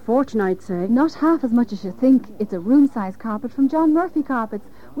cost a fortune, I'd say. Not half as much as you think. It's a room-size carpet from John Murphy Carpets.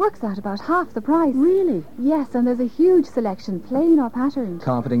 Works out about half the price. Really? Yes, and there's a huge selection, plain or patterned.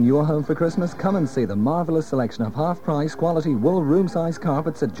 Carpeting your home for Christmas? Come and see the marvellous selection of half-price quality wool room-size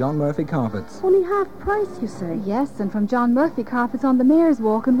carpets at John Murphy Carpets. Only half price, you say? Yes, and from John Murphy Carpets on the Mayor's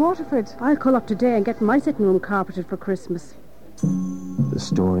Walk in Waterford. I'll call up today and get my sitting room carpeted for Christmas. The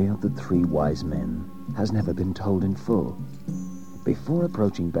story of the three wise men has never been told in full. Before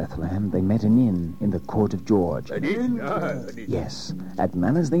approaching Bethlehem, they met an inn in the Court of George. An inn? Yes, at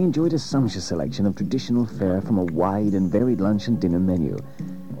Manners they enjoyed a sumptuous selection of traditional fare from a wide and varied lunch and dinner menu.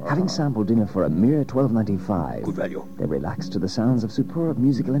 Having sampled dinner for a mere $12.95, Good value. they relaxed to the sounds of superb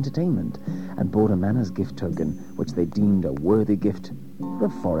musical entertainment and bought a Manners gift token, which they deemed a worthy gift for a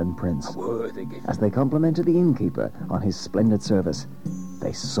foreign prince. A worthy gift. As they complimented the innkeeper on his splendid service,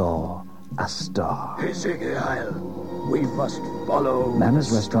 they saw a star. Ezekiel, we must follow Manners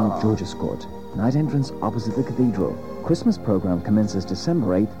the Restaurant, star. George's Court. Night entrance opposite the cathedral. Christmas program commences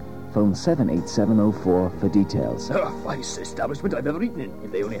December 8th. Phone 78704 for details. The finest establishment I've ever eaten in,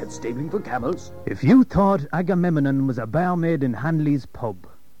 if they only had stabling for camels. If you thought Agamemnon was a barmaid in Hanley's pub,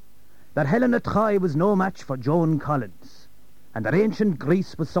 that Helena Troy was no match for Joan Collins, and that ancient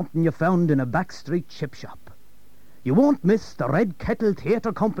Greece was something you found in a backstreet chip shop, you won't miss the Red Kettle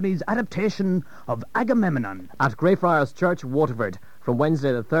Theatre Company's adaptation of Agamemnon. At Greyfriars Church, Waterford, from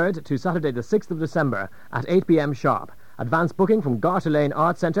Wednesday the 3rd to Saturday the 6th of December at 8 p.m. sharp. Advance booking from Garter Lane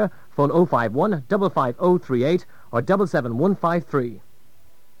Arts Centre, phone 051 55038 or 77153.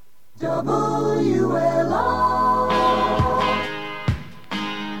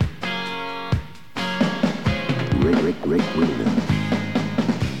 Rick Whelan.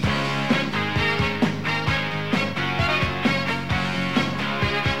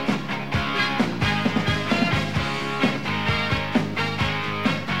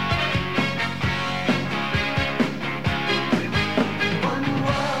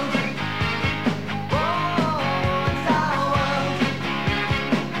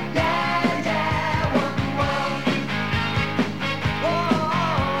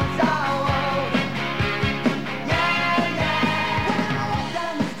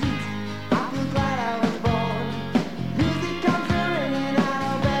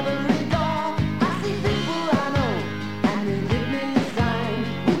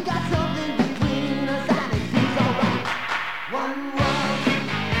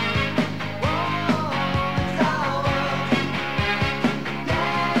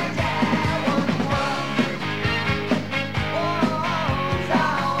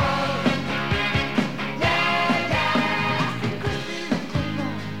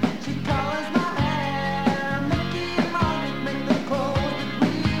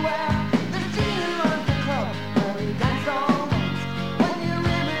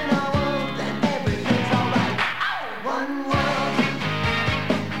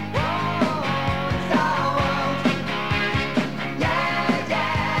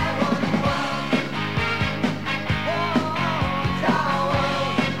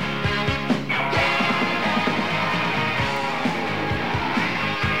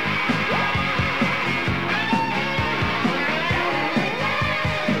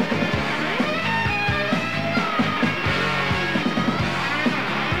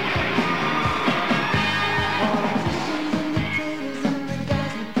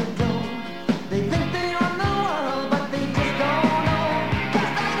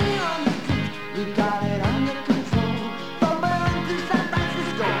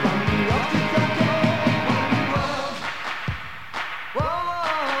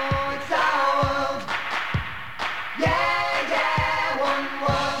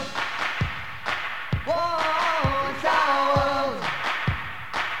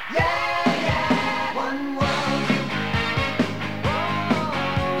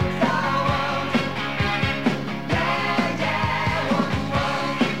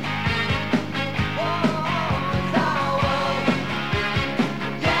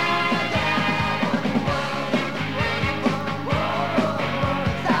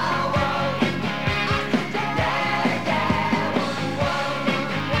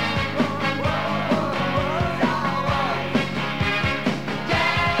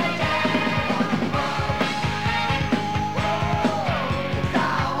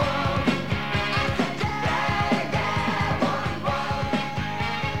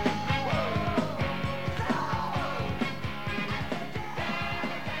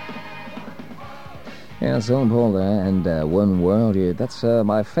 Yeah, so Paul there, and One World. Yeah, that's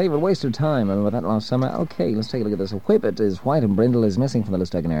my favourite waste of time. I remember that last summer. Okay, let's take a look at this. Whippet is white and brindle is missing from the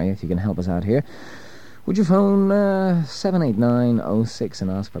Lisdogan area. If you can help us out here, would you phone 78906 and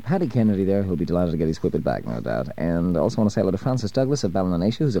ask for Paddy Kennedy there, who'll be delighted to get his Whippet back, no doubt. And also want to say hello to Francis Douglas of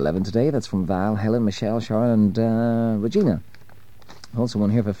Ballinanesha, who's 11 today. That's from Val, Helen, Michelle, Sharon, and Regina. Also one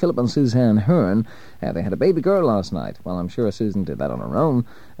here for Philip and Suzanne Hearn. They had a baby girl last night. Well, I'm sure Susan did that on her own,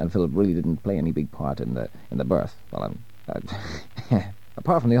 and Philip really didn't play any big part in the birth. Well,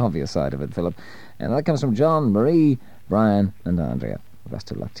 apart from the obvious side of it, Philip. And that comes from John, Marie, Brian, and Andrea.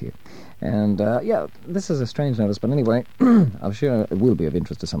 Best of luck to you. And, yeah, this is a strange notice, but anyway, I'm sure it will be of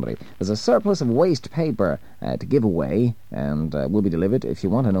interest to somebody. There's a surplus of waste paper to give away, and will be delivered. If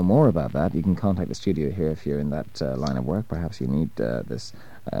you want to know more about that, you can contact the studio here if you're in that line of work. Perhaps you need this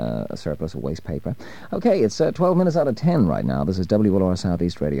a surplus of waste paper. Okay, it's 12 minutes out of 10 right now. This is WLR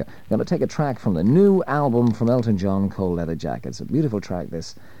Southeast Radio. I'm going to take a track from the new album from Elton John called Leather Jackets. A beautiful track,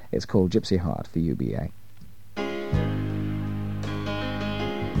 this. It's called Gypsy Heart for UBA.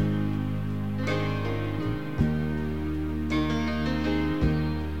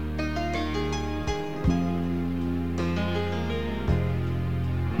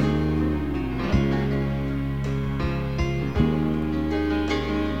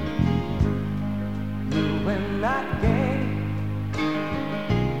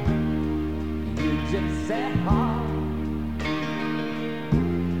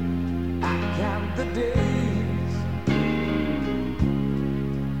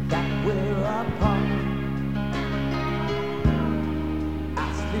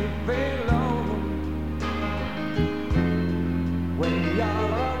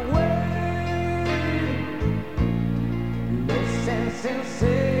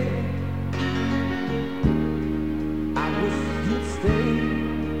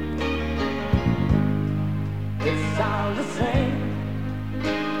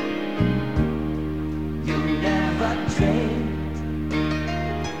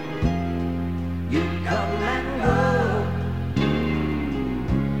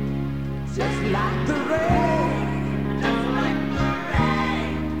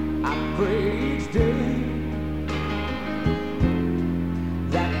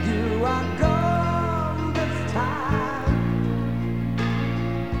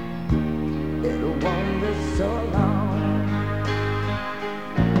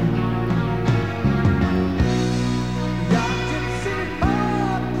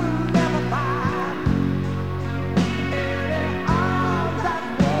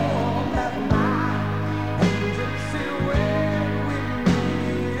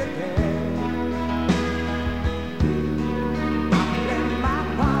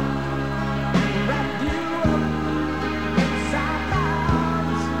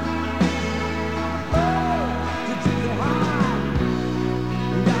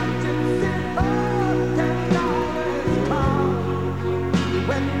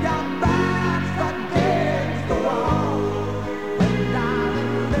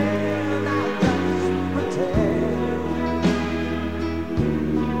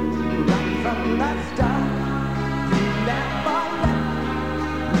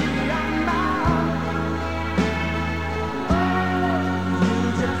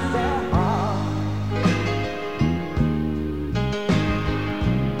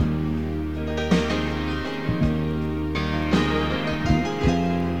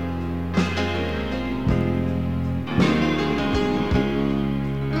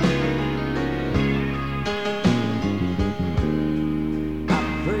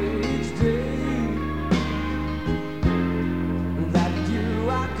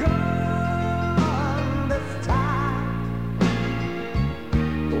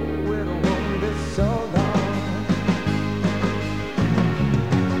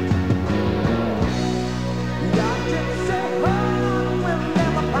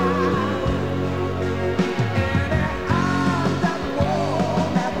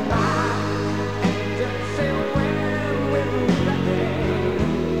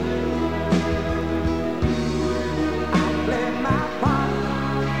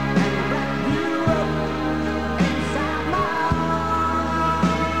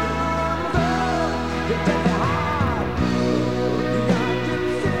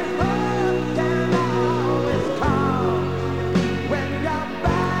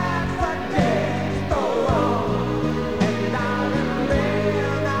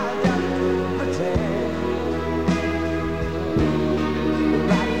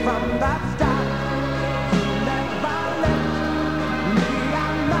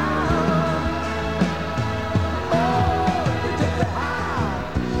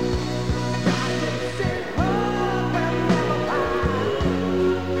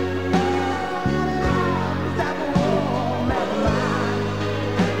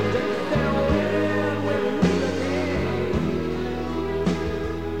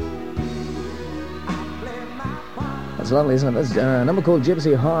 It's lovely, isn't it? This a number called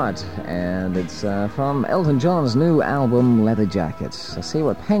Gypsy Heart, and it's from Elton John's new album, Leather Jackets. I see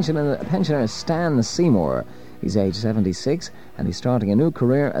what pensioner Stan Seymour. He's age 76, and he's starting a new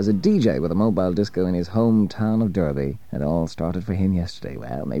career as a DJ with a mobile disco in his hometown of Derby. It all started for him yesterday.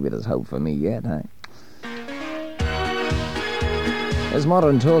 Well, maybe there's hope for me yet, huh? There's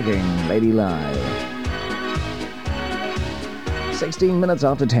Modern Talking, Lady Lie. 16 minutes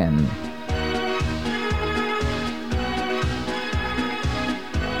after 10.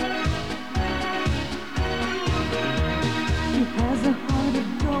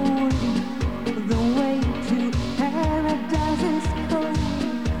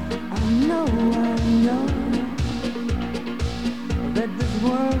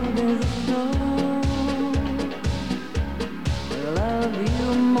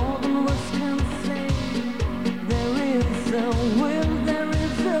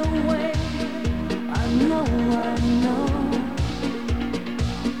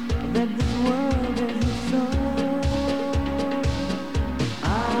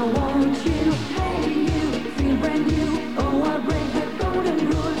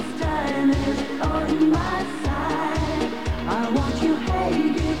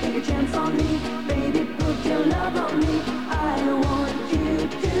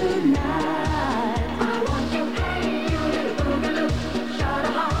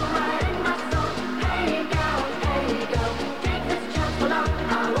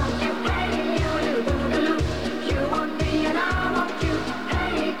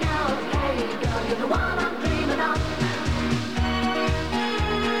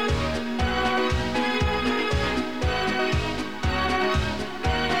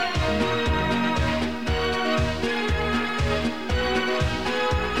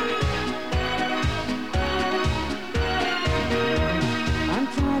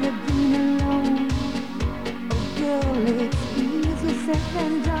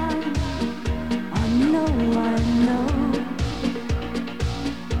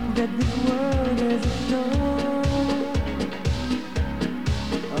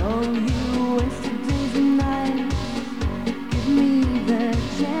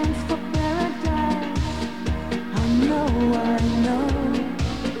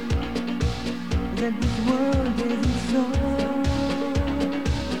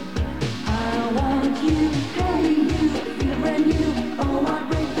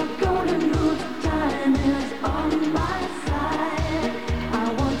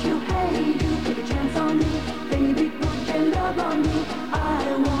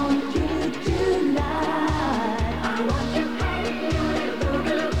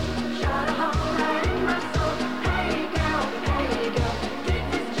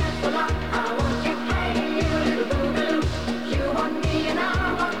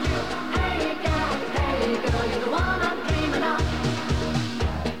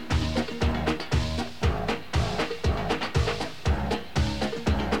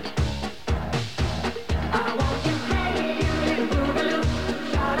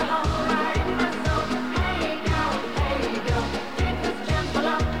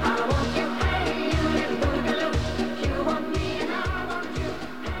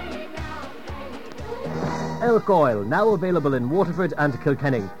 Elk Oil, now available in Waterford and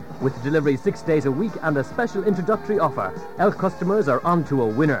Kilkenny. With delivery 6 days a week and a special introductory offer, Elk customers are on to a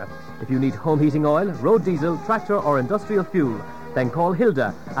winner. If you need home heating oil, road diesel, tractor or industrial fuel, then call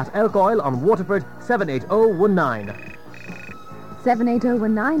Hilda at Elk Oil on Waterford 78019.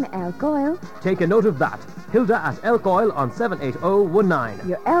 78019 Elk Oil. Take a note of that. Hilda at Elk Oil on 78019.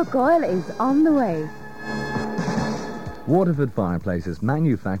 Your Elk Oil is on the way. Waterford Fireplaces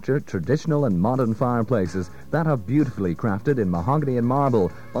manufacture traditional and modern fireplaces that are beautifully crafted in mahogany and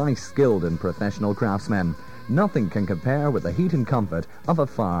marble by skilled and professional craftsmen. Nothing can compare with the heat and comfort of a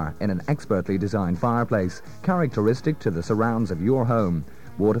fire in an expertly designed fireplace, characteristic to the surrounds of your home.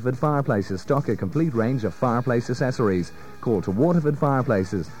 Waterford Fireplaces stock a complete range of fireplace accessories. Call to Waterford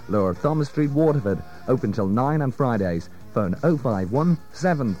Fireplaces, Lower Thomas Street, Waterford, open till 9 on Fridays. Phone 051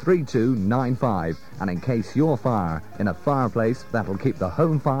 732 95. And in case your fire in a fireplace that'll keep the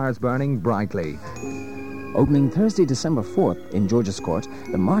home fires burning brightly. Opening Thursday, December 4th in George's Court,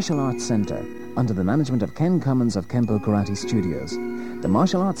 the Martial Arts Centre, under the management of Ken Cummins of Kempo Karate Studios. The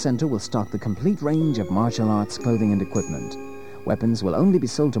Martial Arts Centre will stock the complete range of martial arts clothing and equipment. Weapons will only be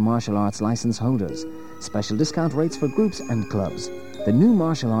sold to martial arts license holders. Special discount rates for groups and clubs. The new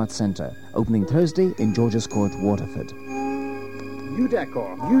Martial Arts Centre, opening Thursday in George's Court, Waterford.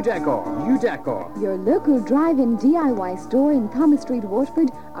 U-Decor, U-Decor, U-Decor. Your local drive-in DIY store in Thomas Street,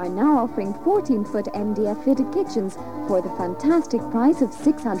 Waterford are now offering 14-foot MDF fitted kitchens for the fantastic price of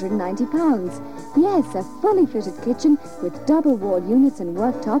 £690. Yes, a fully fitted kitchen with double wall units and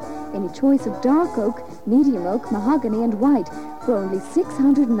worktop in a choice of dark oak, medium oak, mahogany and white for only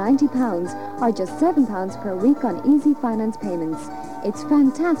 £690 or just £7 per week on easy finance payments. It's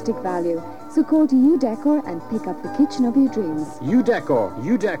fantastic value. So call to U-Decor and pick up the kitchen of your dreams. U-Decor,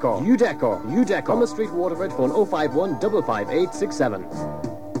 U-Decor, U-Decor, U-Decor. Thomas Street, Waterford, phone 051 558 67.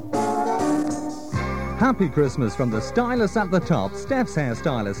 Happy Christmas from the stylists at the top, Steph's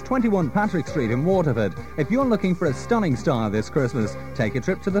Hairstylist, 21 Patrick Street in Waterford. If you're looking for a stunning style this Christmas, take a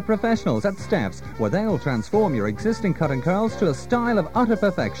trip to the professionals at Steph's, where they'll transform your existing cut and curls to a style of utter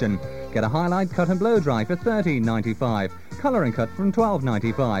perfection. Get a highlight cut and blow dry for $13.95, colour and cut from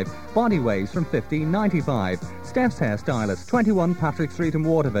 $12.95, body waves from $15.95. Steph's Hairstylist, 21 Patrick Street in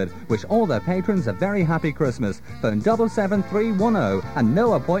Waterford. Wish all their patrons a very happy Christmas. Phone 77310 and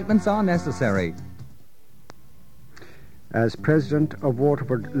no appointments are necessary. As president of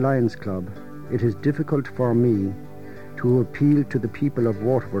Waterford Lions Club, it is difficult for me to appeal to the people of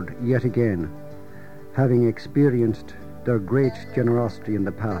Waterford yet again, having experienced their great generosity in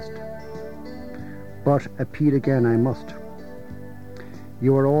the past. But appeal again I must.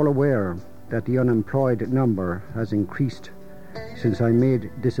 You are all aware that the unemployed number has increased since I made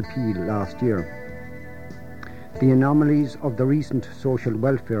this appeal last year. The anomalies of the recent social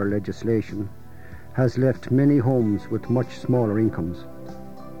welfare legislation has left many homes with much smaller incomes.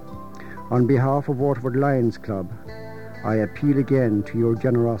 On behalf of Waterford Lions Club, I appeal again to your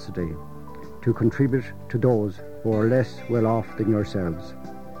generosity to contribute to those who are less well off than yourselves.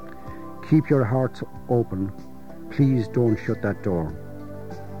 Keep your hearts open. Please don't shut that door.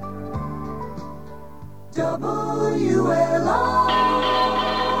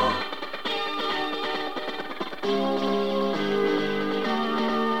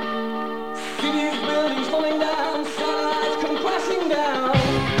 Cities, buildings falling down, satellites come crashing down.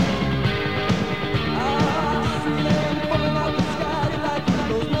 Ah, see them falling out the sky like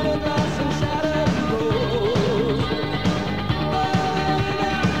those metal glass and shattered roads.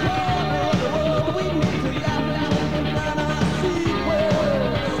 Oh, we need to laugh and plan our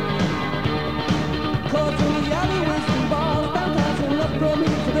sequels. Caught in the alleyways and bars, downtown and up from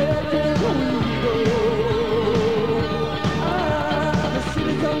here to there, can we go? Ah, the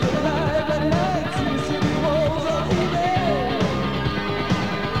city comes alive at night, see the city walls are heaving.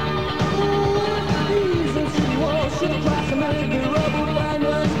 Ooh, these and city walls should crash and make the rubble find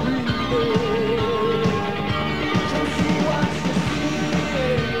us breathing. Can see what's to see,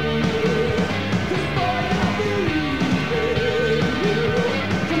 'cause boy, I believe it.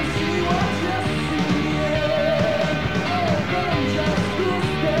 Can see what's to see, oh, but I'm just still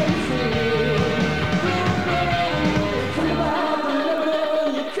spacing. Talk about the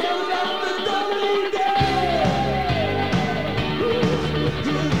level, you tell about the doubling down.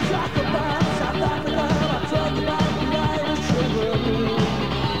 You talk about South Africa, I talk about the Irish children.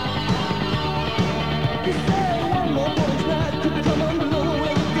 You say one more boy's night could come on, know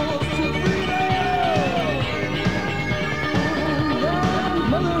where it goes to freedom.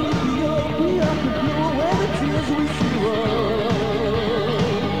 Mother Ethiopia could blow away the tears we see run.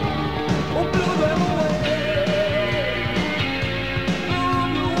 Oh, blow them away.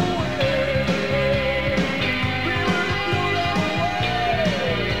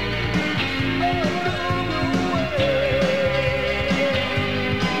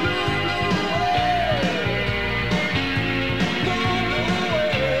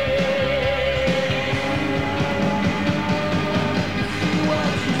 See what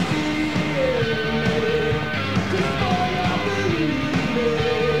you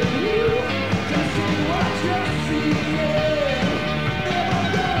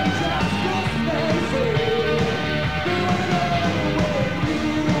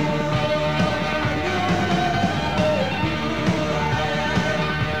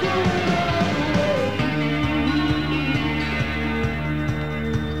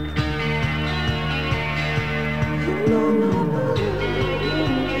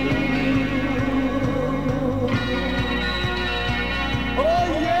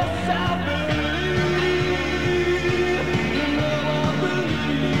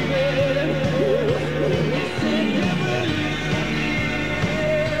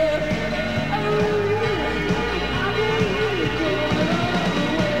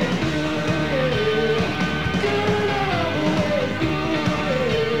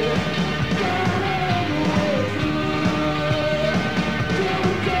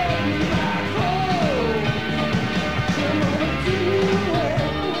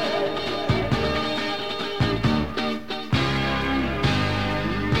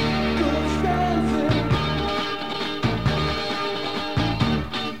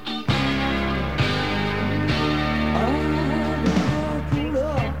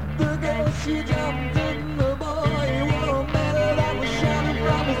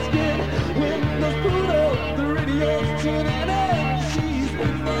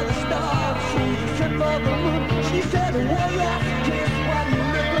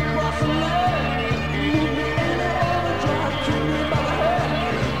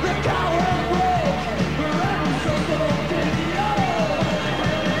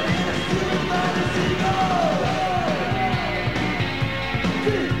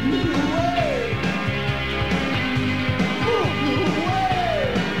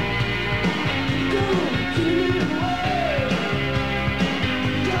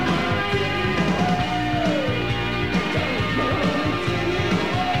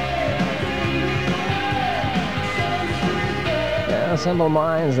Simple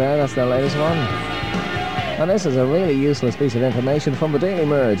Minds there, that's their latest one. And this is a really useless piece of information from the Daily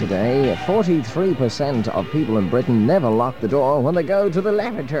Mirror today. 43% of people in Britain never lock the door when they go to the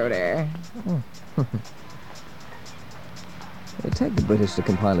lavatory. It'd take the British to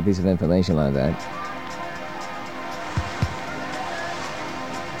compile a piece of information like that.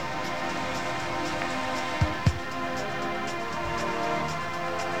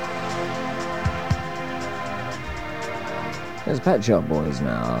 There's Pet Shop Boys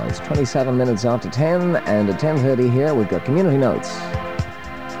now. It's 27 minutes after 10, and at 10:30 here we've got Community Notes.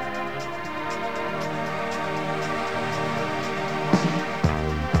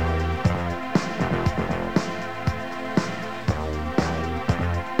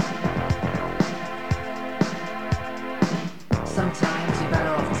 Sometimes you're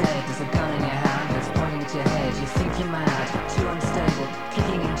better off dead. There's a gun in your hand that's pointing at your head. You think you're mad, too unstable,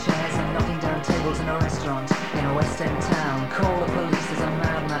 kicking in chairs and knocking down tables in a restaurant in a West End town. Call the police, there's a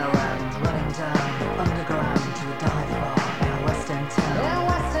madman around, running down underground to a dive bar in a West End town. In a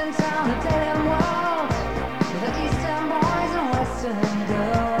West End town, a dead end world, with the East End boys and West End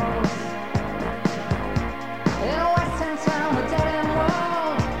girls. In a West End town, a dead end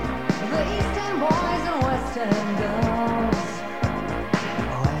world, with the East End boys and West End girls.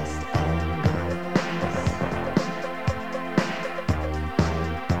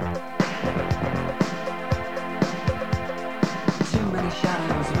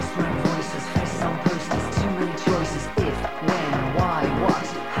 Shadows, whispering voices, faces on posters, too many choices. If, when, why, what,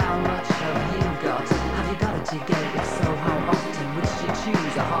 how much have you got? Have you got it to get it? If so, how often? Which do you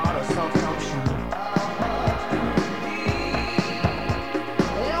choose, a hard or soft option?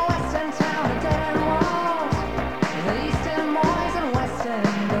 In a West End town, a dead end world, the East End boys and West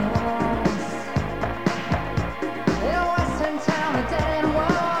End girls. In a West End town, a dead end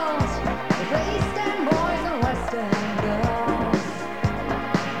world, the East End boys and West End girls.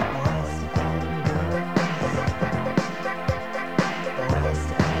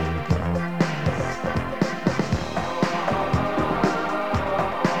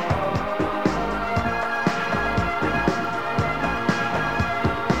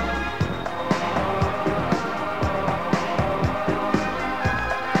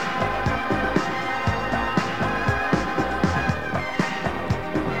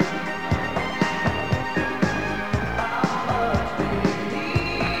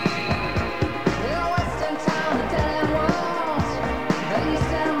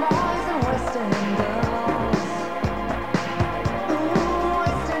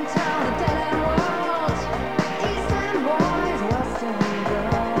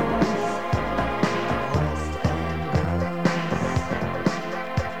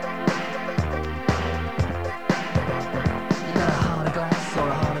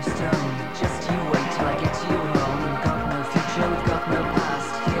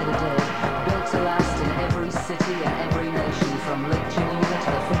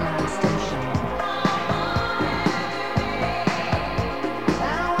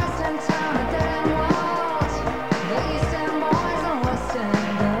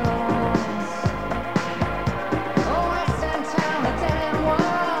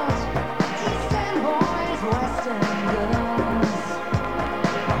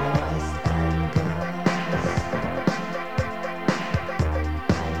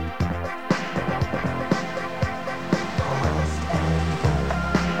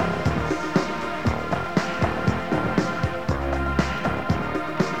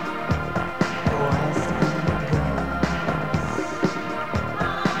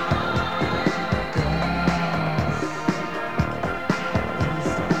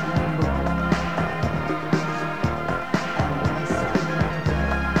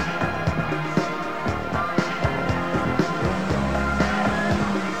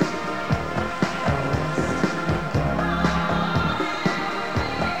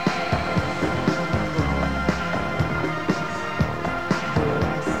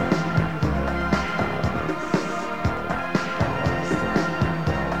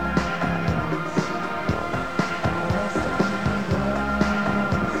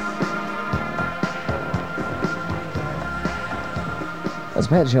 That's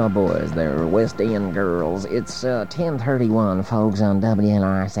Pet Shop Boys. They're West End girls. It's 10:31, folks, on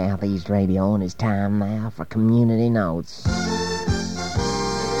WLR Southeast Radio, and it's time now for Community Notes.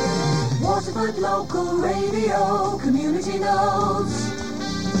 Waterford Local Radio, Community Notes,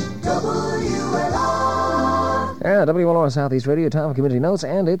 WLR. Yeah, WLR Southeast Radio, time for Community Notes,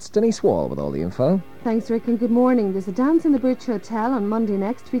 and it's Denise Wall with all the info. Thanks, Rick, and good morning. There's a dance in the Bridge Hotel on Monday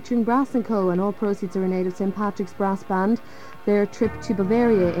next featuring Brass & Co, and all proceeds are donated to St Patrick's Brass Band, their trip to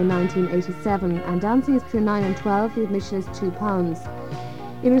Bavaria in 1987, and dancing is between 9 and 12. The admission is £2.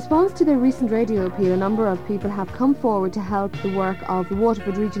 In response to their recent radio appeal, a number of people have come forward to help the work of the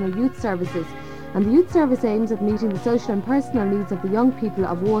Waterford Regional Youth Services, and the Youth Service aims at meeting the social and personal needs of the young people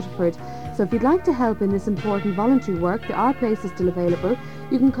of Waterford. So if you'd like to help in this important voluntary work, there are places still available.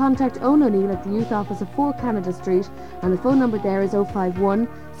 You can contact Owen O'Neill at the Youth Office of 4 Canada Street, and the phone number there is 051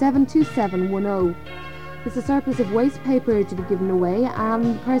 72710. There's a surplus of waste paper to be given away, and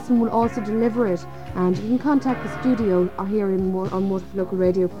the person will also deliver it, and you can contact the studio here on Waterford Local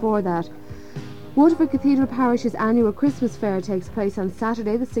Radio for that. Waterford Cathedral Parish's annual Christmas fair takes place on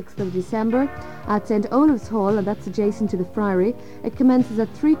Saturday the 6th of December at St Olave's Hall, and that's adjacent to the Friary. It commences at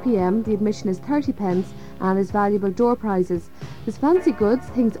 3 p.m, the admission is 30 pence, and there's valuable door prizes. There's fancy goods,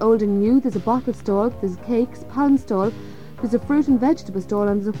 things old and new, there's a bottle stall, there's cakes, pound stall, there's a fruit and vegetable stall,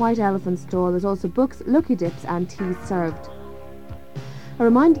 and there's a white elephant stall. There's also books, lucky dips and teas served. A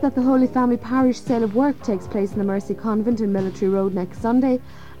reminder that the Holy Family Parish Sale of Work takes place in the Mercy Convent in Military Road next Sunday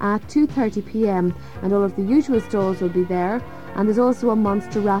at 2:30 p.m, and all of the usual stalls will be there, and there's also a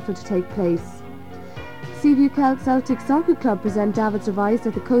monster raffle to take place. Seaview Celtic Soccer Club present David's Revised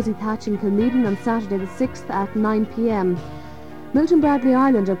at the Cozy Thatch in Kilmeaden on Saturday the 6th at 9 p.m. Milton Bradley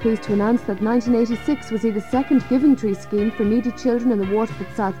Ireland are pleased to announce that 1986 was the second Giving Tree scheme for needy children in the Waterford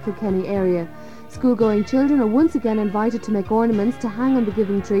South Kilkenny area. School-going children are once again invited to make ornaments to hang on the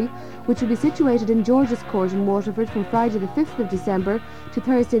Giving Tree, which will be situated in George's Court in Waterford from Friday the 5th of December to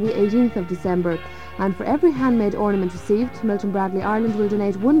Thursday the 18th of December. And for every handmade ornament received, Milton Bradley Ireland will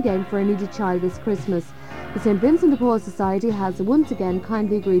donate one game for a needy child this Christmas. The St Vincent de Paul Society has once again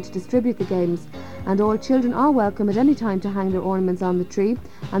kindly agreed to distribute the games, and all children are welcome at any time to hang their ornaments on the tree,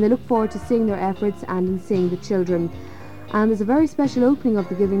 and they look forward to seeing their efforts and in seeing the children. And there's a very special opening of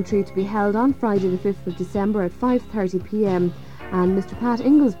the Giving Tree to be held on Friday the 5th of December at 5:30 p.m, and Mr Pat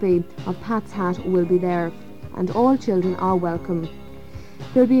Inglesby of Pat's Hat will be there, and all children are welcome.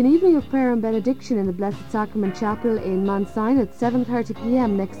 There will be an evening of prayer and benediction in the Blessed Sacrament Chapel in Mansine at 7:30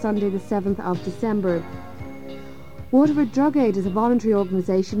 p.m. next Sunday the 7th of December. Waterford Drug Aid is a voluntary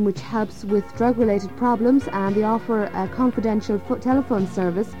organisation which helps with drug-related problems, and they offer a confidential telephone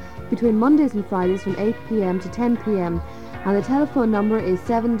service between Mondays and Fridays from 8 p.m. to 10 p.m, and the telephone number is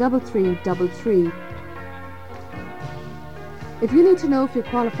 73333. If you need to know if you're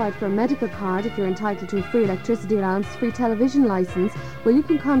qualified for a medical card, if you're entitled to a free electricity allowance, free television licence, well, you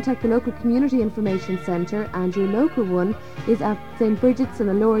can contact the local Community Information Centre, and your local one is at St Bridget's on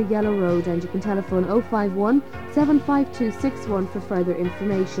the Lower Yellow Road, and you can telephone 051 75261 for further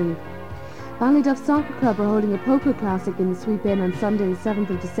information. Ballyduff Soccer Club are holding a poker classic in the Sweep Inn on Sunday the 7th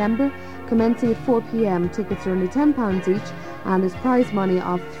of December, commencing at 4 p.m. Tickets are only £10 each, and there's prize money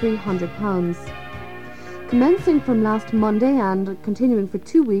of £300. Commencing from last Monday and continuing for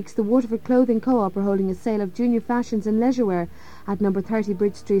 2 weeks, the Waterford Clothing Co-op are holding a sale of junior fashions and leisure wear at number 30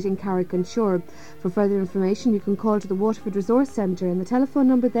 Bridge Street in Carrick-on-Shore. For further information, you can call to the Waterford Resource Centre, and the telephone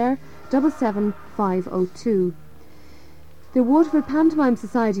number there, 77502. The Waterford Pantomime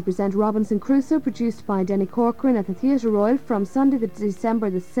Society present Robinson Crusoe, produced by Denny Corcoran at the Theatre Royal from Sunday December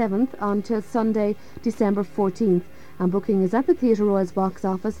the 7th until Sunday December 14th. And booking is at the Theatre Royal's box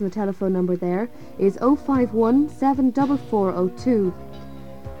office, and the telephone number there is 051 74402.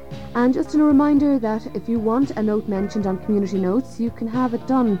 And just a reminder that if you want a note mentioned on Community Notes, you can have it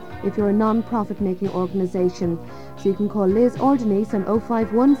done if you're a non-profit making organisation. So you can call Liz or Denise on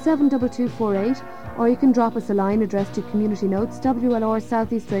 051 72248, or you can drop us a line addressed to Community Notes, WLR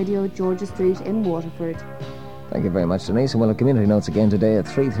South East Radio, Georgia Street in Waterford. Thank you very much, Denise. And we'll have Community Notes again today at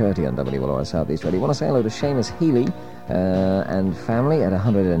 3:30 on WLR South East Radio. I want to say hello to Seamus Healy and family at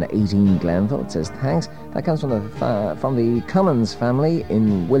 118 Glanville. It says thanks. That comes from the Cummins family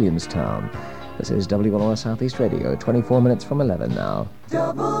in Williamstown. This is WLR South East Radio, 24 minutes from 11 now.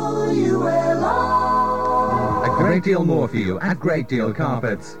 WLR. A great deal more for you at Great Deal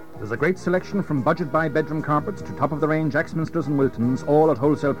Carpets. There's a great selection from budget-buy bedroom carpets to top-of-the-range Axminsters and Wiltons, all at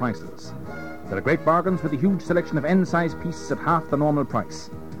wholesale prices. There are great bargains with a huge selection of N-size pieces at half the normal price.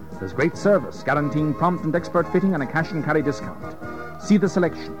 There's great service, guaranteeing prompt and expert fitting and a cash-and-carry discount. See the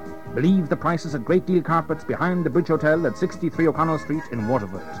selection. Believe the prices at Great Deal Carpets behind the Bridge Hotel at 63 O'Connell Street in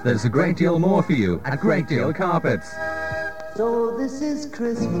Waterford. There's a great deal more for you at Great Deal Carpets. So this is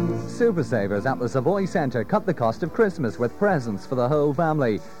Christmas. Super Savers at the Savoy Centre cut the cost of Christmas with presents for the whole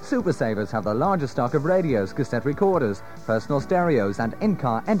family. Super Savers have the largest stock of radios, cassette recorders, personal stereos and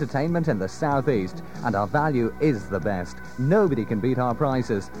in-car entertainment in the southeast. And our value is the best. Nobody can beat our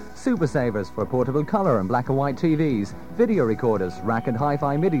prices. Super Savers for portable colour and black and white TVs, video recorders, rack and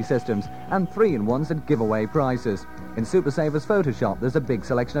hi-fi MIDI systems and 3-in-1s at giveaway prices. In Super Savers Photoshop there's a big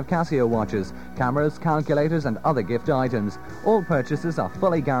selection of Casio watches, cameras, calculators and other gift items. All purchases are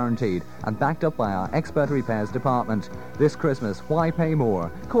fully guaranteed and backed up by our expert repairs department. This Christmas, why pay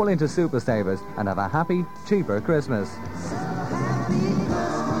more? Call into Super Savers and have a happy, cheaper Christmas.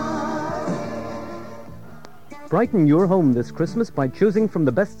 Brighten your home this Christmas by choosing from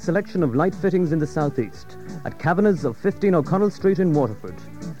the best selection of light fittings in the southeast at Kavanagh's of 15 O'Connell Street in Waterford.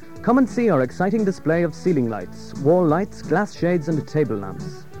 Come and see our exciting display of ceiling lights, wall lights, glass shades and table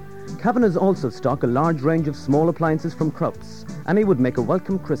lamps. Kavanagh's also stock a large range of small appliances from Krups. Any would make a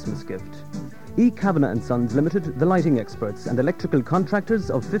welcome Christmas gift. E. Kavanagh & Sons Limited, the lighting experts and electrical contractors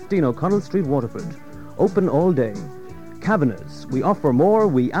of 15 O'Connell Street, Waterford. Open all day. Kavanagh's. We offer more,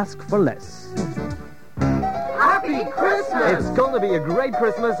 we ask for less. Happy Christmas! It's going to be a great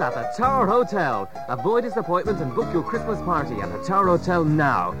Christmas at the Tower Hotel. Avoid disappointment and book your Christmas party at the Tower Hotel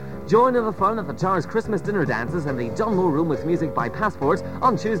now. Join in the fun at the Tower's Christmas dinner dances in the Dunmore Room with music by Passport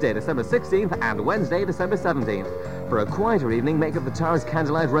on Tuesday, December 16th and Wednesday, December 17th. For a quieter evening, make it the Tower's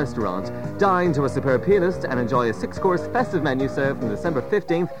Candlelight Restaurant. Dine to a superb pianist and enjoy a 6-course festive menu served from December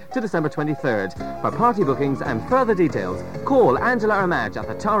 15th to December 23rd. For party bookings and further details, call Angela Armage at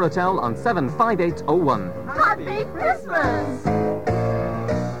the Tower Hotel on 75801. Happy Christmas!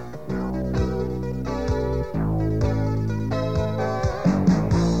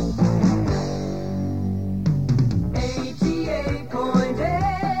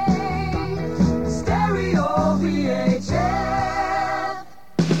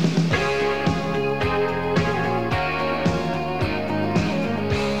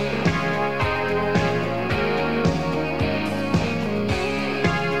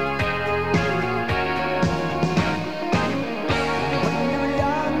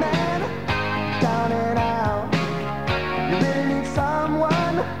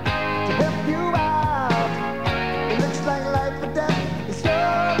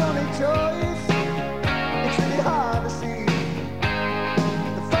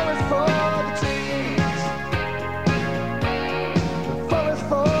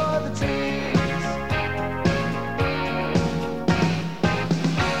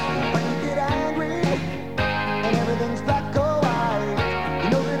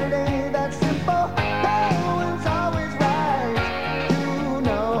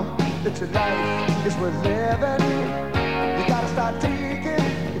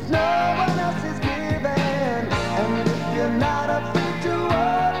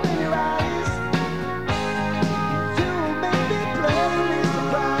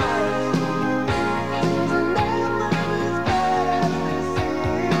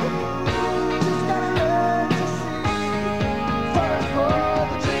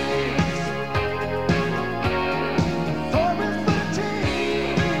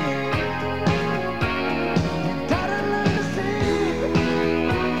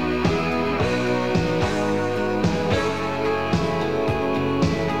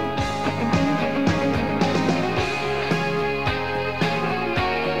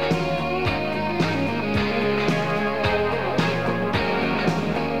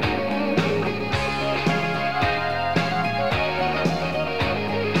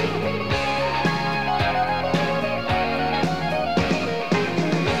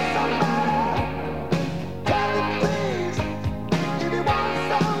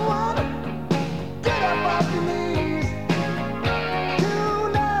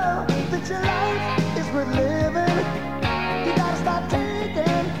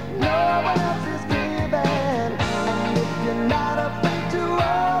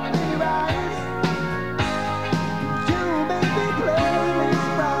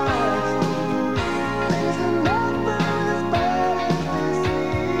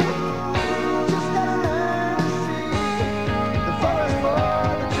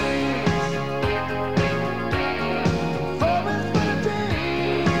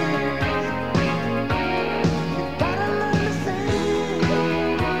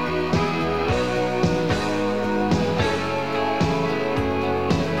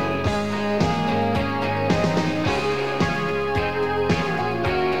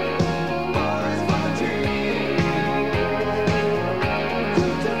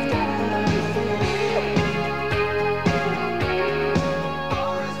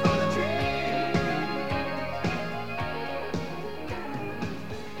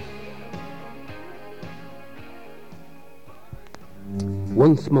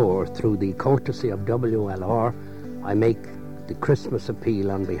 Once more, through the courtesy of WLR, I make the Christmas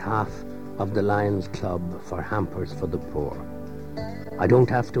appeal on behalf of the Lions Club for hampers for the poor. I don't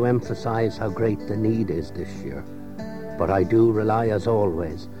have to emphasise how great the need is this year, but I do rely, as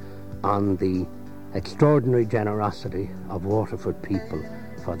always, on the extraordinary generosity of Waterford people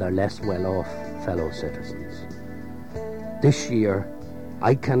for their less well-off fellow citizens. This year,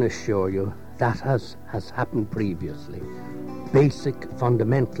 I can assure you that, as has happened previously, basic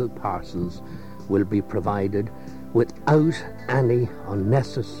fundamental parcels will be provided without any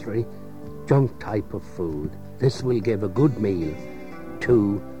unnecessary junk type of food. This will give a good meal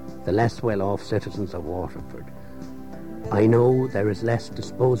to the less well-off citizens of Waterford. I know there is less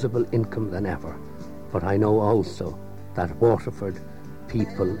disposable income than ever, but I know also that Waterford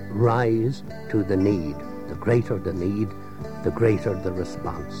people rise to the need. The greater the need, the greater the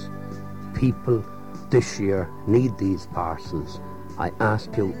response. People this year need these parcels. I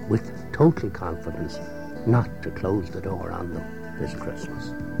ask you with total confidence not to close the door on them this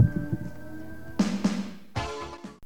Christmas.